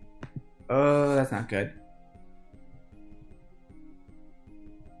attack. Oh, that's not good.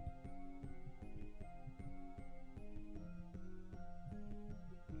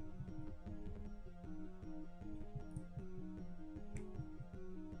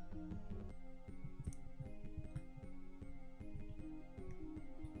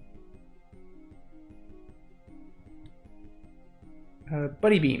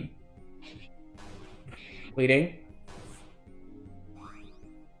 Buddy Beam. Bleeding.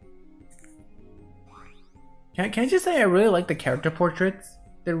 Can I just say I really like the character portraits?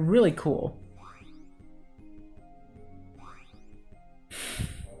 They're really cool.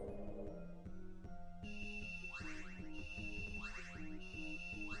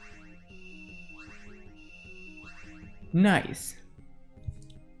 Nice.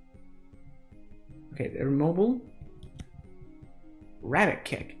 Okay, they're mobile. Rabbit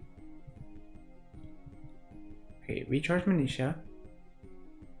kick. Okay, recharge Amnesia.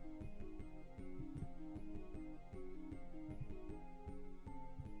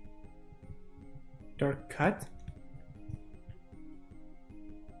 Dark cut.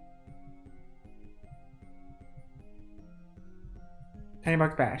 Tiny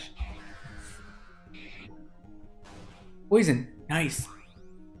box bash. Poison. Nice.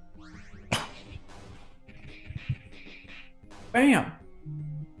 Bam.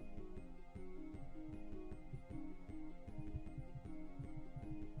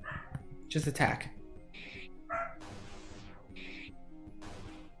 Just attack.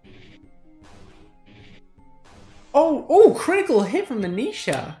 Oh, critical hit from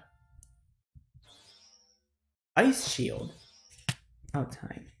Amnesia. Ice shield. Out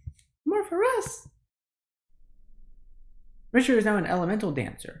time. More for us. Richard is now an elemental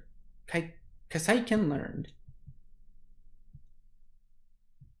dancer. Kasaiken learned.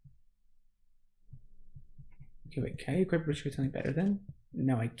 Okay, wait, can I equip Richard with something better then?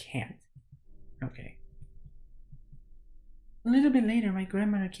 No, I can't. Okay. A little bit later, my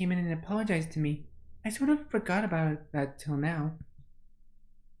grandmother came in and apologized to me. I sort of forgot about that till now.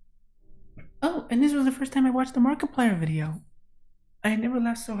 Oh, and this was the first time I watched the Markiplier video. I had never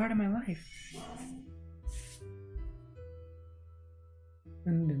laughed so hard in my life.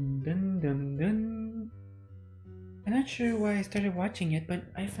 Dun, dun, dun, dun, dun. I'm not sure why I started watching it, but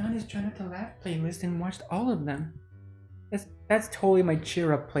I found his Try Not to Laugh playlist and watched all of them. That's totally my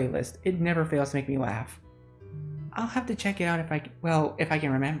cheer up playlist. It never fails to make me laugh. I'll have to check it out if I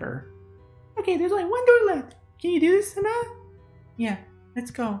can remember. Okay, there's only one door left. Can you do this, Sana? Yeah, let's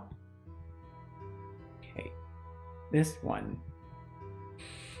go. Okay, this one.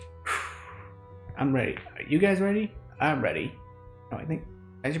 I'm ready. Are you guys ready? I'm ready. Oh, I think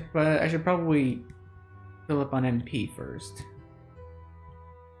I should probably fill up on MP first.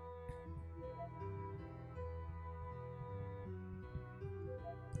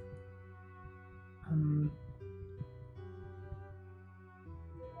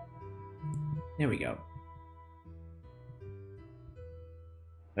 There we go.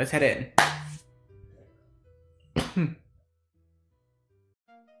 Let's head in.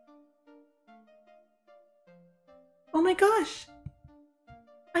 Oh my gosh!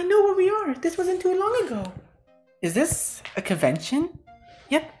 I know where we are. This wasn't too long ago. Is this a convention?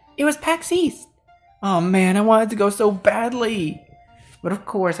 Yep, it was PAX East. Oh man, I wanted to go so badly. But of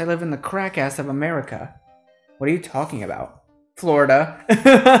course, I live in the crack ass of America. What are you talking about? Florida.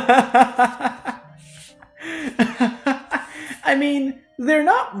 I mean, they're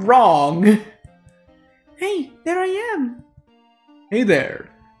not wrong. Hey, there I am. Hey there.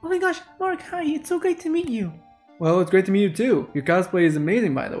 Oh my gosh, Mark, hi, it's so great to meet you. Well, it's great to meet you too. Your cosplay is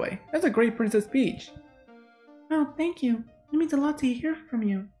amazing, by the way. That's a great Princess Peach. Oh, thank you. It means a lot to hear from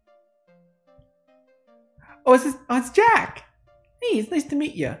you. Oh, it's Jack. Hey, it's nice to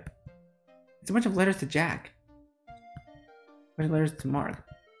meet you. It's a bunch of letters to Jack. A bunch of letters to Mark.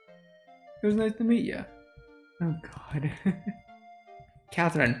 It was nice to meet you. Oh God.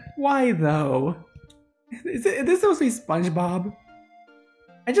 Catherine, why though? Is this supposed to be SpongeBob?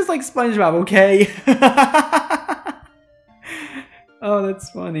 I just like SpongeBob, okay? Oh, that's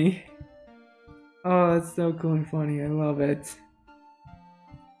funny. Oh, that's so cool and funny. I love it.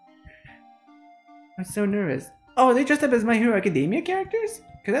 I'm so nervous. Oh, are they dressed up as My Hero Academia characters?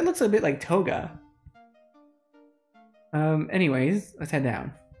 Because that looks a bit like Toga. Anyways, let's head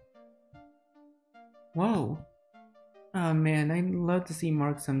down. Whoa. Oh man, I'd love to see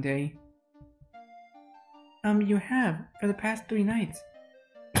Mark someday. You have, for the past 3 nights.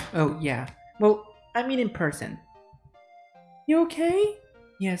 Oh, yeah. Well, I mean in person. You okay?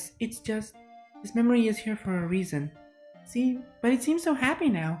 Yes, it's just, this memory is here for a reason. See, but it seems so happy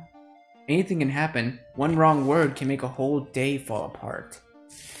now. Anything can happen. One wrong word can make a whole day fall apart.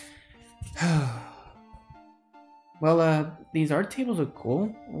 Well, these art tables are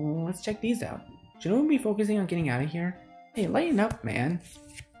cool. Let's check these out. Shouldn't we be focusing on getting out of here? Hey, lighten up, man.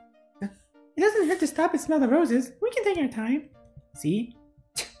 It doesn't hurt to stop and smell the roses. We can take our time. See?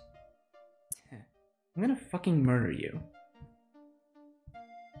 I'm gonna fucking murder you.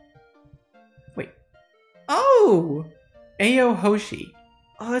 Wait. Oh! Ayo Hoshi.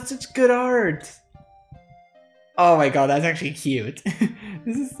 Oh, that's such good art. Oh my god, that's actually cute.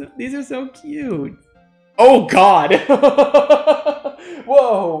 These are so cute. Oh god.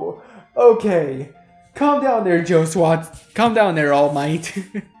 Whoa. Okay. Calm down there, Joe Swats. Calm down there, All Might.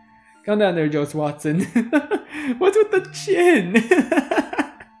 Calm down there, Joe Swatson. What's with the chin?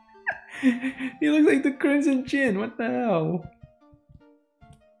 He looks like the Crimson Chin. What the hell?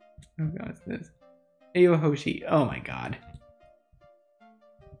 Oh god, what's this? Ayo Hoshi. Oh my god.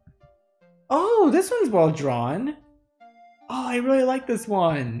 Oh, this one's well drawn. Oh, I really like this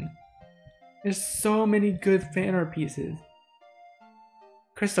one. There's so many good fan art pieces.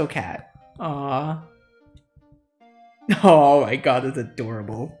 Crystal Cat. Aww. Oh my god, that's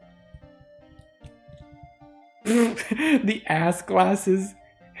adorable. The ass glasses.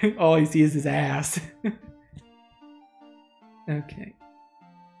 All I see is his ass. Okay.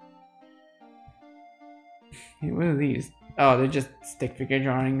 Hey, what are these? Oh, they're just stick figure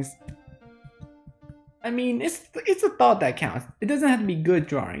drawings. I mean, it's a thought that counts. It doesn't have to be good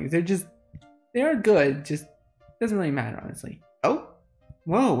drawings. They are good. Just doesn't really matter, honestly. Oh,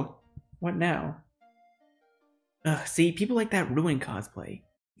 whoa, what now? Ugh, see, people like that ruin cosplay.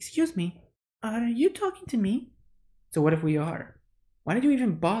 Excuse me, are you talking to me? So what if we are? Why did you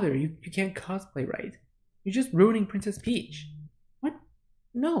even bother? You can't cosplay right. You're just ruining Princess Peach. What?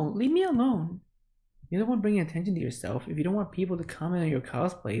 No, leave me alone. You're the one bringing attention to yourself. If you don't want people to comment on your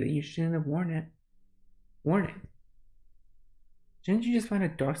cosplay, then you shouldn't have worn it. Shouldn't you just find a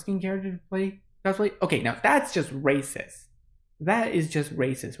dark-skinned character to play cosplay? Okay, now that's just racist. That is just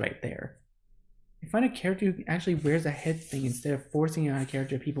racist right there. You find a character who actually wears a head thing instead of forcing it on a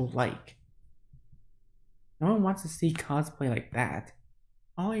character people like. No one wants to see cosplay like that.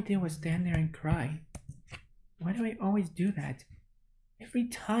 All I did was stand there and cry. Why do I always do that? Every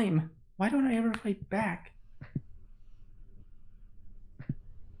time. Why don't I ever fight back?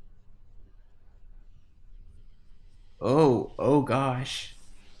 Oh gosh.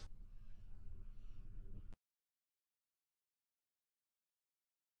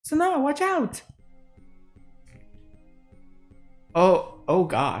 Sonara, watch out! Oh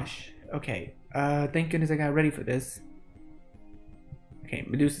gosh. Okay. Thank goodness I got ready for this. Okay,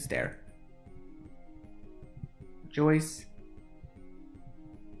 Medusa's there. Joyce.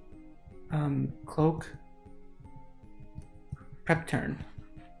 Cloak. Prep turn.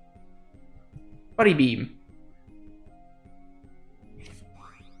 Buddy beam.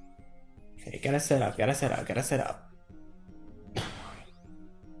 Okay, gotta set up.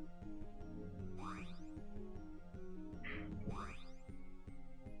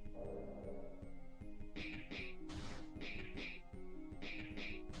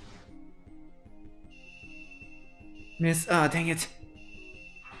 Miss, dang it.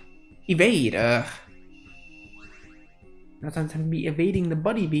 Evade, Not time to be evading the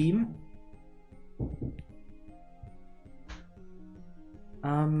buddy beam.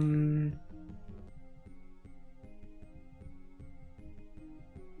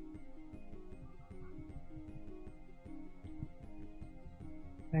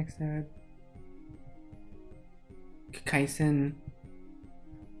 Backstab. Kaisen.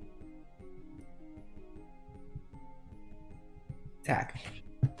 Attack.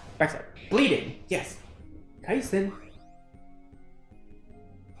 Backstab. Bleeding! Yes! Kaisen.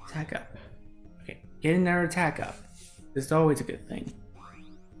 Attack up. Okay, getting their attack up. This is always a good thing.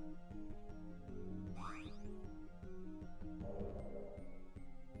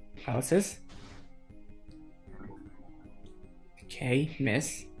 Paralysis. Okay,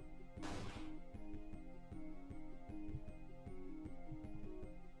 miss.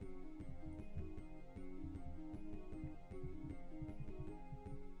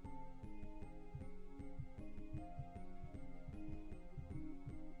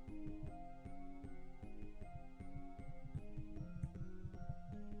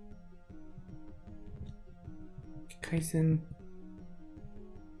 Kaisen.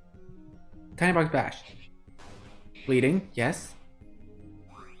 Tiny box bash. Bleeding, yes.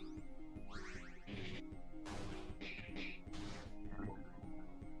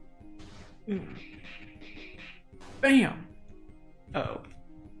 Bam! Uh-oh.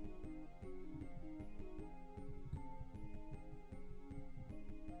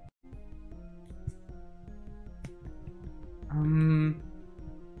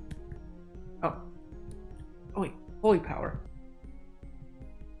 Oh wait, holy power.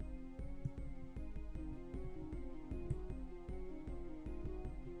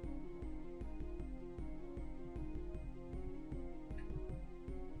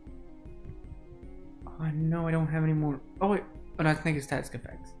 Oh no, I don't have any more. Oh wait, oh no, I think it's status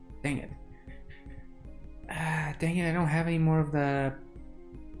effects. Dang it. dang it, I don't have any more of the...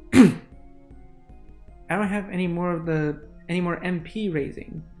 I don't have any more MP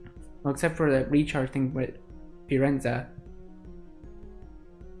raising. Well, except for the recharge thing with Firenze.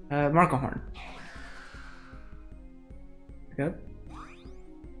 Marco Horn. Pick up.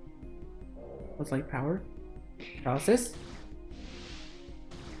 What's light power? Paralysis?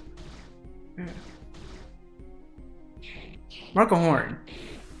 Marco Horn.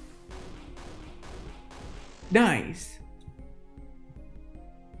 Nice.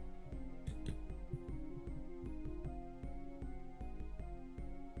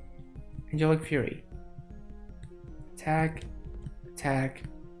 Angelic Fury. Attack, attack,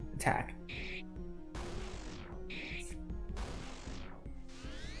 attack.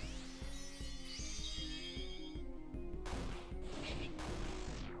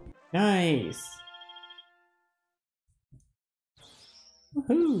 Nice.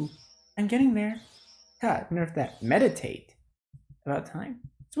 Woohoo! I'm getting there. God, nerf that. Meditate. About time.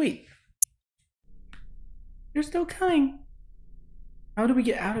 Sweet. You're still coming. How do we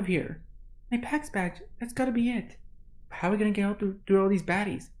get out of here? My PAX badge. That's gotta be it. How are we gonna get out through all these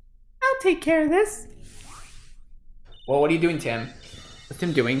baddies? I'll take care of this. Well, what are you doing, Tim? What's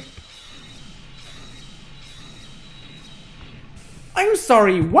Tim doing? I'm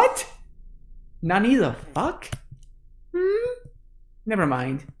sorry, what? Nani the fuck? Never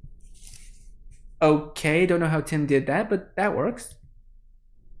mind. Okay, don't know how Tim did that, but that works.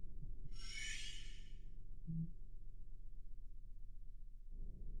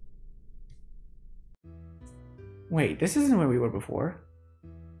 Wait, this isn't where we were before.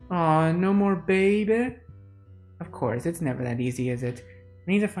 Aw, no more baby? Of course, it's never that easy, is it?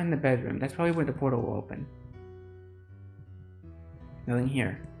 We need to find the bedroom. That's probably where the portal will open. Nothing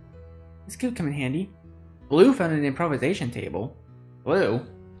here. This could come in handy. Blue found an improvisation table. Blue?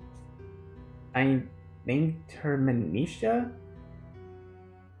 I named her Amnesia?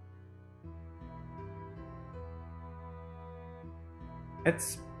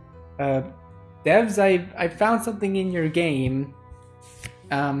 It's, devs, I found something in your game.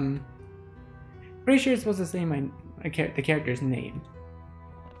 Pretty sure it's supposed to say the character's name.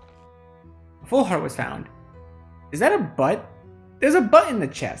 A full heart was found. Is that a butt? There's a butt in the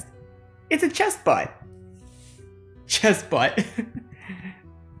chest. It's a chest butt. Chest butt.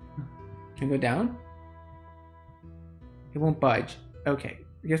 Can we go down? It won't budge. Okay,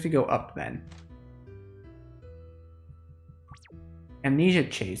 I guess we go up then. Amnesia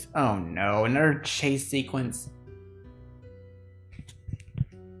chase. Oh no, another chase sequence.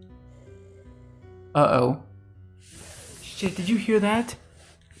 Uh-oh. Shit, did you hear that?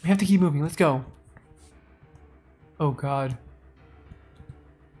 We have to keep moving, let's go. Oh god.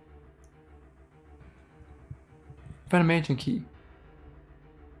 Found a mansion key.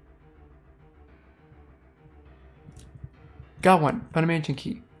 Got one. Found a mansion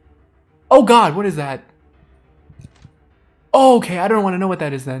key. Oh god, what is that? Oh, okay, I don't want to know what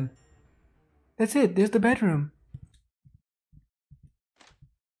that is then. That's it, there's the bedroom.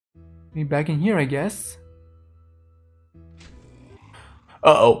 Maybe back in here, I guess.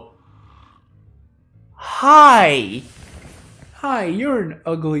 Uh-oh. Hi! Hi, you're an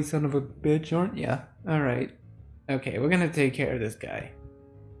ugly son of a bitch, aren't ya? Alright. Okay, we're gonna take care of this guy.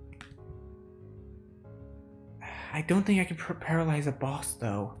 I don't think I can paralyze a boss,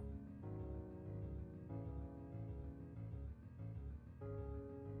 though.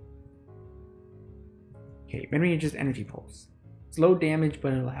 Okay, maybe just energy pulse. It's low damage,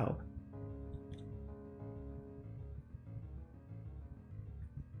 but it'll help.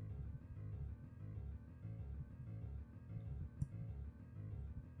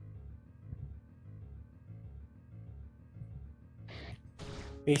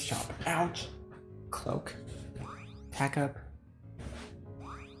 Base chop. Ouch. Cloak. Pack up.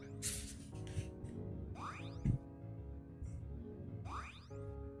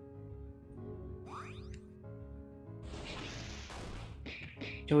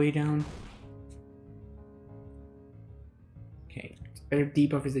 Joey down. Okay. Better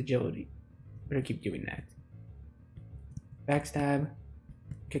debuff his agility. Better keep doing that. Backstab.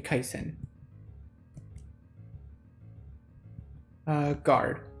 Kakaisen.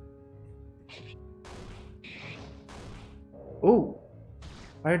 Guard. Ooh.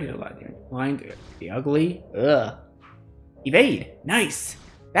 Fire did a lot there. Blind, the ugly. Ugh. Evade. Nice.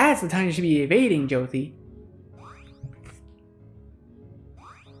 That's the time you should be evading, Jyoti.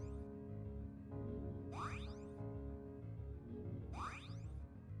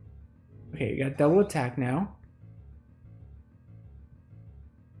 Okay, you got double attack now.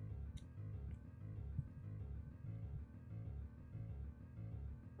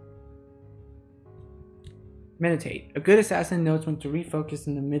 Meditate. A good assassin knows when to refocus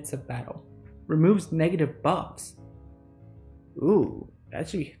in the midst of battle. Removes negative buffs. Ooh, that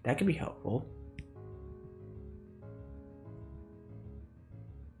could be helpful.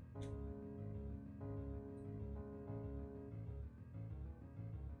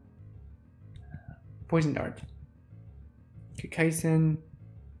 Poison dart. Kakaisen.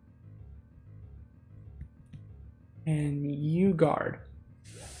 And you guard.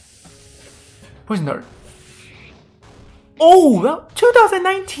 Poison dart. Oh, that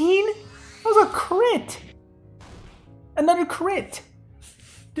 2019? That was a crit. Another crit.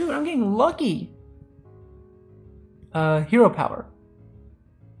 Dude, I'm getting lucky. Hero power.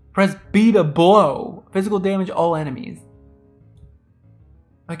 Press B to blow. Physical damage all enemies.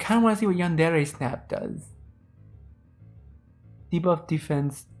 I kind of want to see what Yandere Snap does. Debuff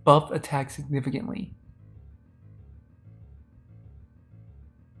defense, buff attack significantly.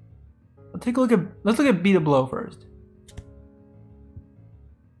 Let's look at B to blow first.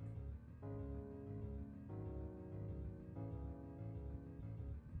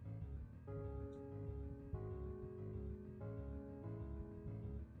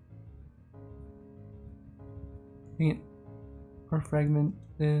 Or fragment,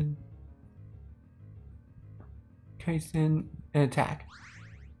 then Kaisen and attack.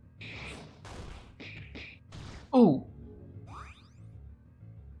 Oh.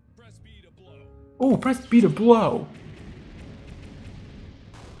 Oh, press B to blow.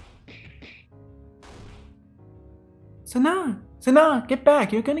 Sana, get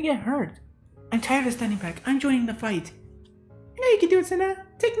back. You're gonna get hurt. I'm tired of standing back. I'm joining the fight. I know you can do it, Sana.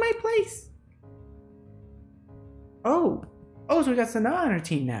 Take my place. Oh, so we got Sana on our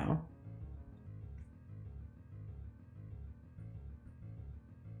team now.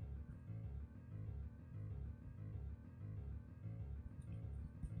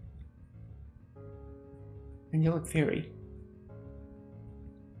 Angelic Fury.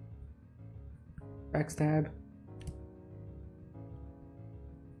 Backstab.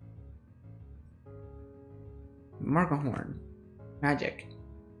 Margahorn. Magic.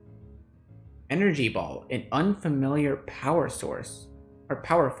 Energy Ball, an unfamiliar power source, or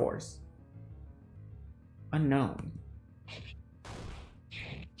power force. Unknown.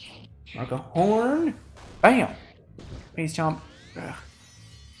 Margahorn. Bam! Face chomp. Ugh.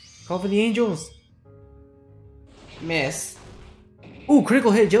 Call for the angels. Miss. Ooh,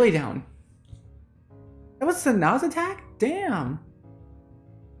 critical hit, Jelly down. That was Sana's attack? Damn.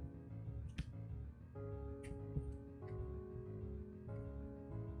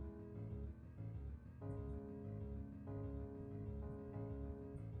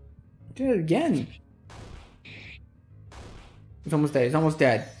 Do it again. It's almost dead. It's almost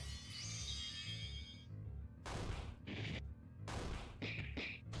dead.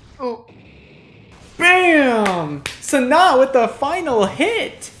 Oh. Bam! Sana with the final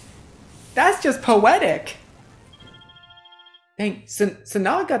hit! That's just poetic. Dang,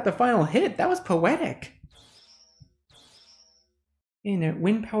 Sana got the final hit. That was poetic. And a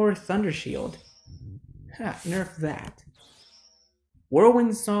Wind Power Thunder Shield. Ha, nerf that.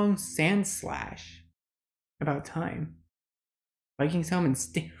 Whirlwind Song Sand Slash. About time. Viking Salmon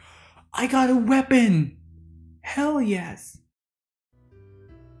I got a weapon! Hell yes!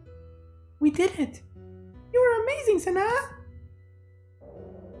 We did it! You were amazing, Sana!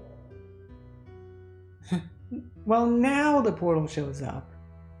 Well, now the portal shows up.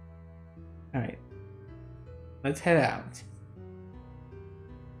 Alright. Let's head out.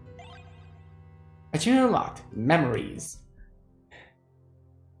 Achievement unlocked. Memories.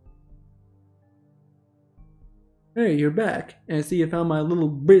 Hey, you're back. And I see you found my little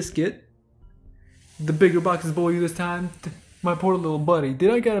biscuit. The bigger box is for you this time. My poor little buddy.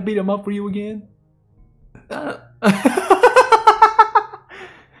 Did I gotta beat him up for you again?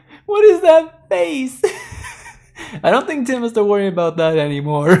 What is that face? I don't think Tim has to worry about that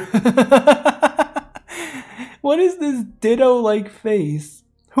anymore. What is this ditto-like face?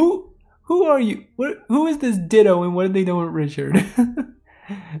 Who are you? Who is this ditto and what did they know with Richard?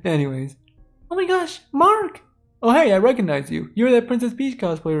 Anyways. Oh my gosh, Mark! Oh hey, I recognize you. You're that Princess Peach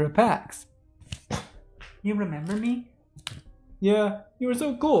cosplayer at PAX. You remember me? Yeah, you were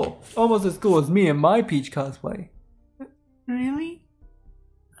so cool. Almost as cool as me and my Peach cosplay. Really?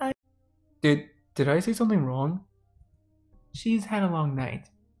 Did I say something wrong? She's had a long night.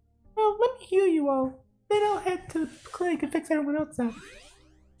 Well, let me heal you all. Then I'll head to the clinic and fix everyone else up.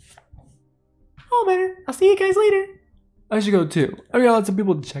 All better. I'll see you guys later. I should go too. I got lots of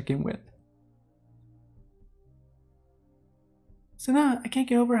people to check in with. Sana, I can't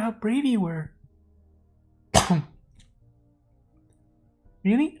get over how brave you were.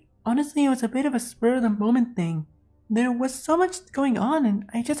 Really? Honestly, it was a bit of a spur of the moment thing. There was so much going on and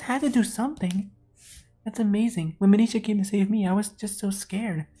I just had to do something. That's amazing. When Manisha came to save me, I was just so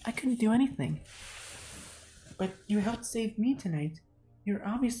scared. I couldn't do anything. But you helped save me tonight. You've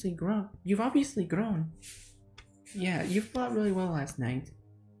obviously grown. Yeah, you fought really well last night.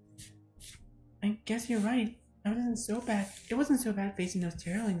 I guess you're right. It wasn't so bad facing those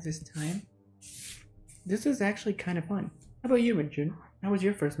Terralings this time. This was actually kind of fun. How about you, Richard? How was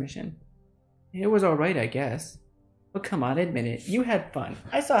your first mission? It was alright, I guess. But come on, admit it. You had fun.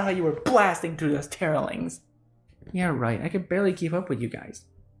 I saw how you were blasting through those Terralings. Yeah, right. I could barely keep up with you guys.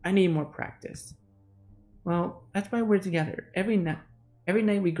 I need more practice. Well, that's why we're together. Every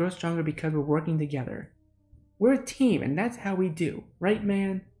night we grow stronger because we're working together. We're a team, and that's how we do. Right,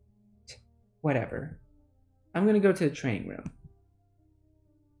 man? Whatever. I'm gonna go to the training room.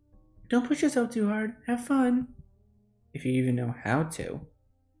 Don't push yourself too hard. Have fun. If you even know how to.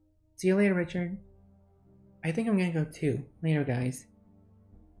 See you later, Richard. I think I'm gonna go too. Later, guys.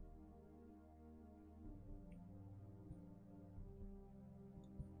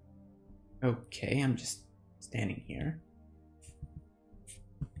 Okay, I'm just standing here.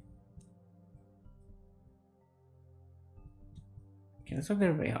 Okay, let's look at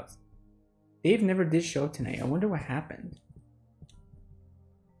everybody else. Dave never did show up tonight. I wonder what happened.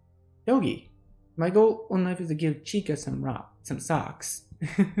 Yogi, my goal in life is to give Chica some socks.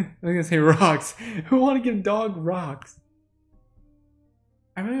 I was gonna say rocks. Who want to give dog rocks?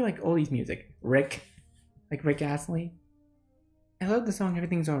 I really like Ollie's music. Rick Astley. I love the song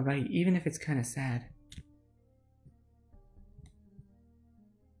Everything's Alright, even if it's kind of sad.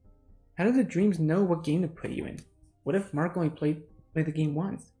 How do the dreams know what game to put you in? What if Mark only played the game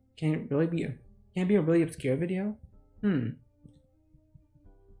once? Can it be a really obscure video?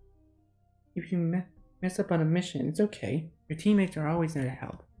 If you mess up on a mission, it's okay. Your teammates are always there to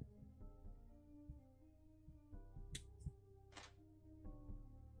help.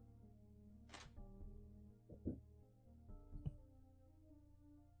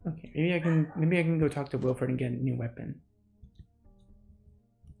 Okay, maybe I can go talk to Wilfred and get a new weapon.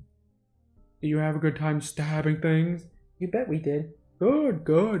 Did you have a good time stabbing things? You bet we did.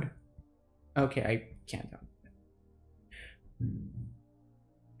 Good. Okay, I can't talk.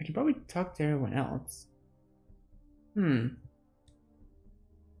 I can probably talk to everyone else.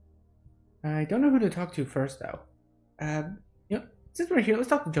 I don't know who to talk to first, though. Since we're here, let's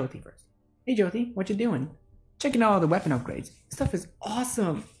talk to Jyoti first. Hey, Jyoti, what you doing? Checking out all the weapon upgrades. This stuff is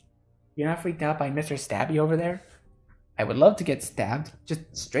awesome. You're not freaked out by Mr. Stabby over there? I would love to get stabbed.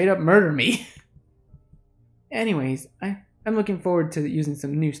 Just straight up murder me. Anyways, I'm looking forward to using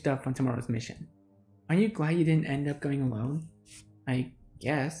some new stuff on tomorrow's mission. Aren't you glad you didn't end up going alone? I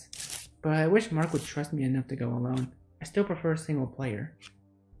guess. But I wish Mark would trust me enough to go alone. I still prefer single player.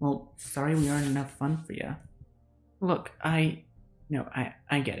 Well, sorry we aren't enough fun for you. Look, I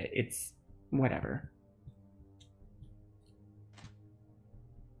get it. It's whatever.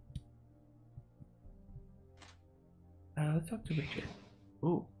 Let's talk to Richard.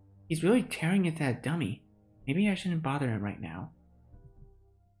 Ooh, he's really tearing at that dummy. Maybe I shouldn't bother him right now.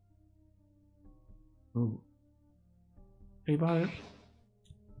 Ooh. Should we bother?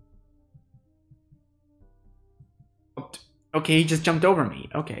 Okay, he just jumped over me.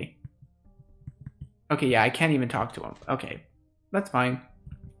 Okay. Okay, yeah, I can't even talk to him. Okay, that's fine.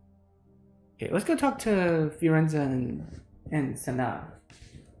 Okay, let's go talk to Fiorenza and Sana.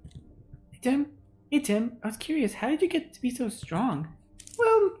 Hey Tim, I was curious, how did you get to be so strong?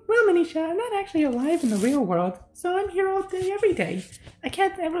 Well, Manisha, I'm not actually alive in the real world, so I'm here all day, every day. I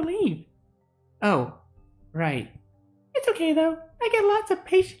can't ever leave. Oh, right. It's okay though. I get lots of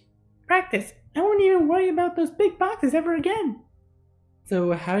practice. I won't even worry about those big boxes ever again.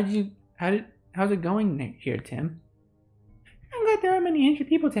 So how's it going here, Tim? I'm glad there aren't many injured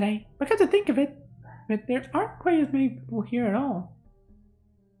people today, but come to think of it, but there aren't quite as many people here at all.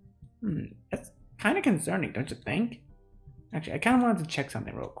 That's kind of concerning, don't you think? Actually, I kind of wanted to check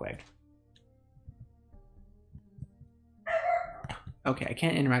something real quick. Okay, I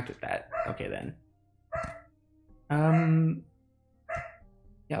can't interact with that. Okay then.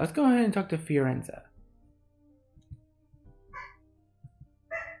 Yeah, let's go ahead and talk to Fiorenza.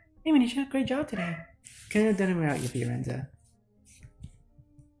 Hey Manisha, great job today. Couldn't have done it without you, Fiorenza.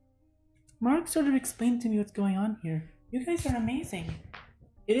 Mark sort of explained to me what's going on here. You guys are amazing.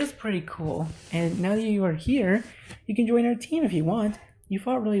 It is pretty cool, and now that you are here, you can join our team if you want. You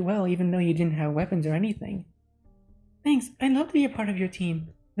fought really well even though you didn't have weapons or anything. Thanks, I'd love to be a part of your team.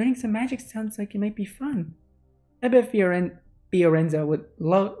 Learning some magic sounds like it might be fun. I bet Fiorenza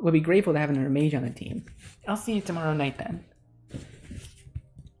would be grateful to have another mage on the team. I'll see you tomorrow night then.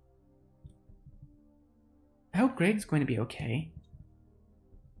 I hope Greg's going to be okay.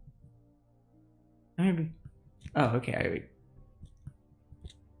 Maybe. Oh, okay.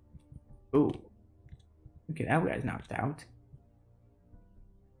 Ooh. Okay, that guy's knocked out.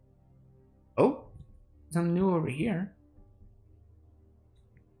 Oh, something new over here.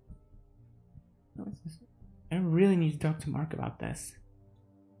 What's this? I really need to talk to Mark about this.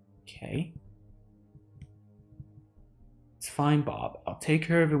 Okay. It's fine, Bob. I'll take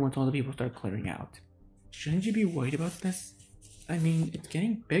care of it once all the people start clearing out. Shouldn't you be worried about this? I mean, it's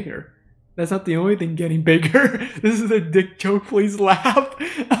getting bigger. That's not the only thing getting bigger. This is a dick joke, please laugh.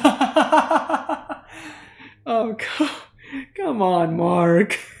 Oh, come on,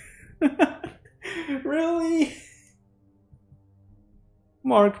 Mark. Really?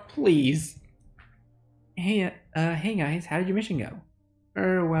 Mark, please. Hey, hey guys, how did your mission go?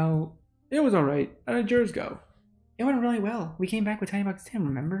 Well, it was alright. How did yours go? It went really well. We came back with Tiny Box Tim,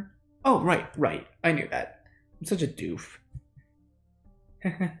 remember? Oh, right. I knew that. I'm such a doof.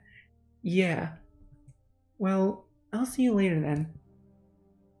 Yeah. Well, I'll see you later then.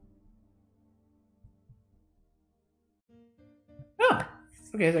 Oh,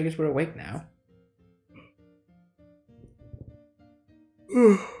 okay, so I guess we're awake now.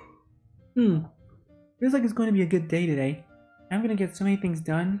 Feels like it's going to be a good day today. I'm gonna get so many things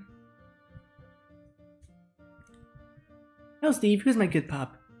done. Oh, Steve, who's my good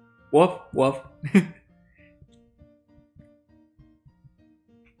pup? Woof, woof.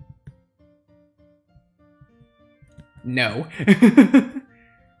 No.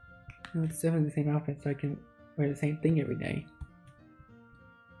 Let's have the same outfit so I can wear the same thing every day.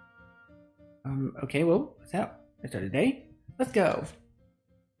 Okay, well, what's up? Let's start the day. Let's go.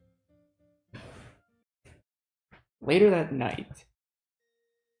 Later that night.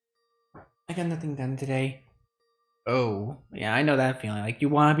 I got nothing done today. Oh, yeah, I know that feeling. Like, you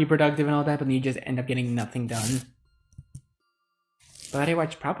want to be productive and all that, but then you just end up getting nothing done. But I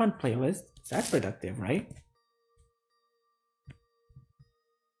watch Prop Hunt playlist, so that's productive, right?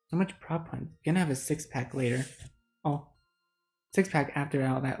 So much Prop Hunt. Gonna have a 6-pack later. Oh, 6-pack after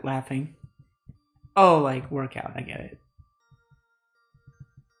all that laughing. Oh, like, workout, I get it.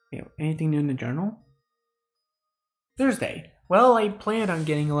 Okay, anything new in the journal? Thursday. Well, I planned on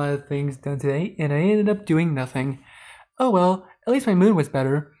getting a lot of things done today, and I ended up doing nothing. Oh well, at least my mood was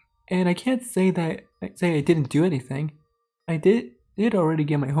better, and I can't say I didn't do anything. I did already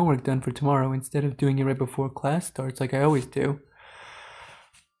get my homework done for tomorrow instead of doing it right before class starts like I always do.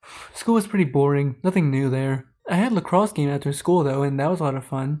 School was pretty boring, nothing new there. I had a lacrosse game after school though, and that was a lot of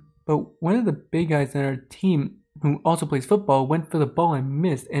fun. But one of the big guys in our team, who also plays football, went for the ball and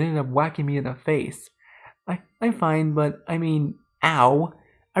missed and ended up whacking me in the face. I'm fine, but I mean, ow.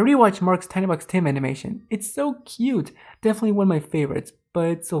 I rewatched Mark's Tiny Box Tim animation. It's so cute. Definitely one of my favorites, but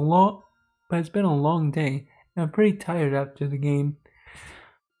it's been a long day, and I'm pretty tired after the game.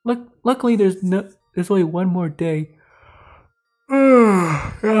 Luckily there's only one more day.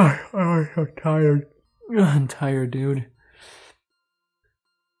 I'm so tired. I'm tired, dude.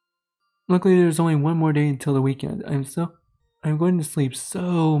 Luckily there's only one more day until the weekend. I'm going to sleep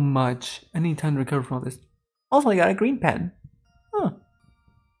so much. I need time to recover from all this. Also, I got a green pen. Huh.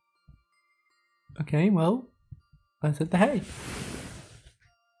 Okay, well, let's hit the hay.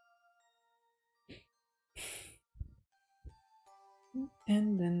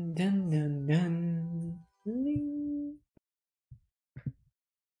 Dun dun dun dun dun.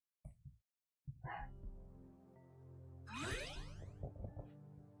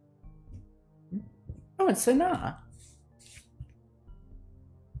 Oh, it's Sana.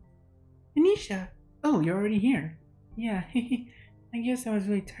 Amnesia. Oh, you're already here. Yeah, I guess I was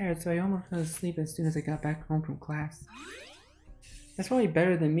really tired, so I almost fell asleep as soon as I got back home from class. That's probably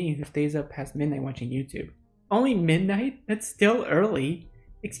better than me, who stays up past midnight watching YouTube. Only midnight? That's still early.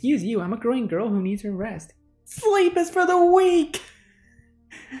 Excuse you, I'm a growing girl who needs her rest. Sleep is for the weak!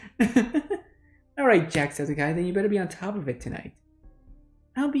 Alright, Jack, says the guy, then you better be on top of it tonight.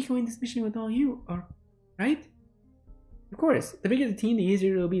 I'll be going this mission with all you, right? Of course, the bigger the team, the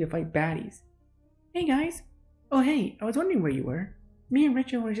easier it'll be to fight baddies. Hey guys! Oh hey, I was wondering where you were. Me and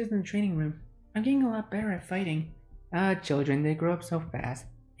Richard were just in the training room. I'm getting a lot better at fighting. Ah, children, they grow up so fast.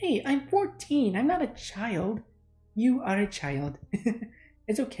 Hey, I'm 14, I'm not a child. You are a child.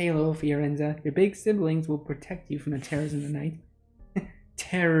 It's okay, little Fiorenza. Your big siblings will protect you from the terrors in the night.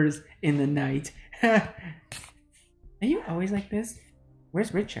 Terrors in the night. Are you always like this?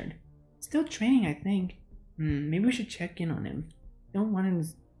 Where's Richard? Still training, I think. Maybe we should check in on him. Don't want him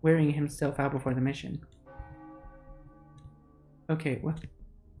wearing himself out before the mission. Okay,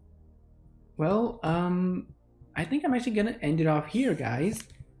 well, I think I'm actually gonna end it off here, guys.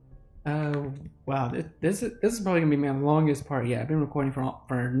 Wow, this is probably gonna be my longest part yet. I've been recording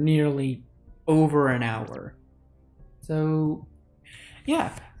for nearly over an hour. So,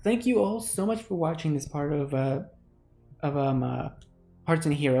 yeah, thank you all so much for watching this part of Hearts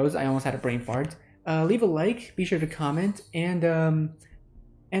and Heroes. I almost had a brain fart. Leave a like, be sure to comment, and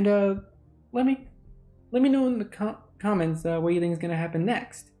let me know in the comments what you think is gonna happen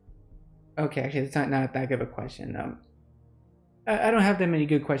next. Okay, actually, it's not that good of a question. I don't have that many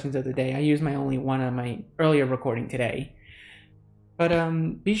good questions of the day. I used my only one on my earlier recording today. But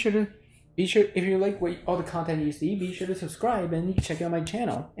be sure if you like all the content you see, be sure to subscribe and check out my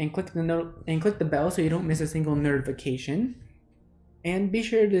channel and click the bell so you don't miss a single notification. And be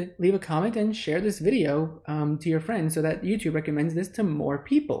sure to leave a comment and share this video to your friends so that YouTube recommends this to more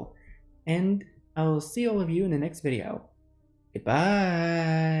people. And I'll see all of you in the next video.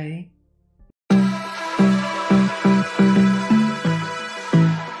 Goodbye.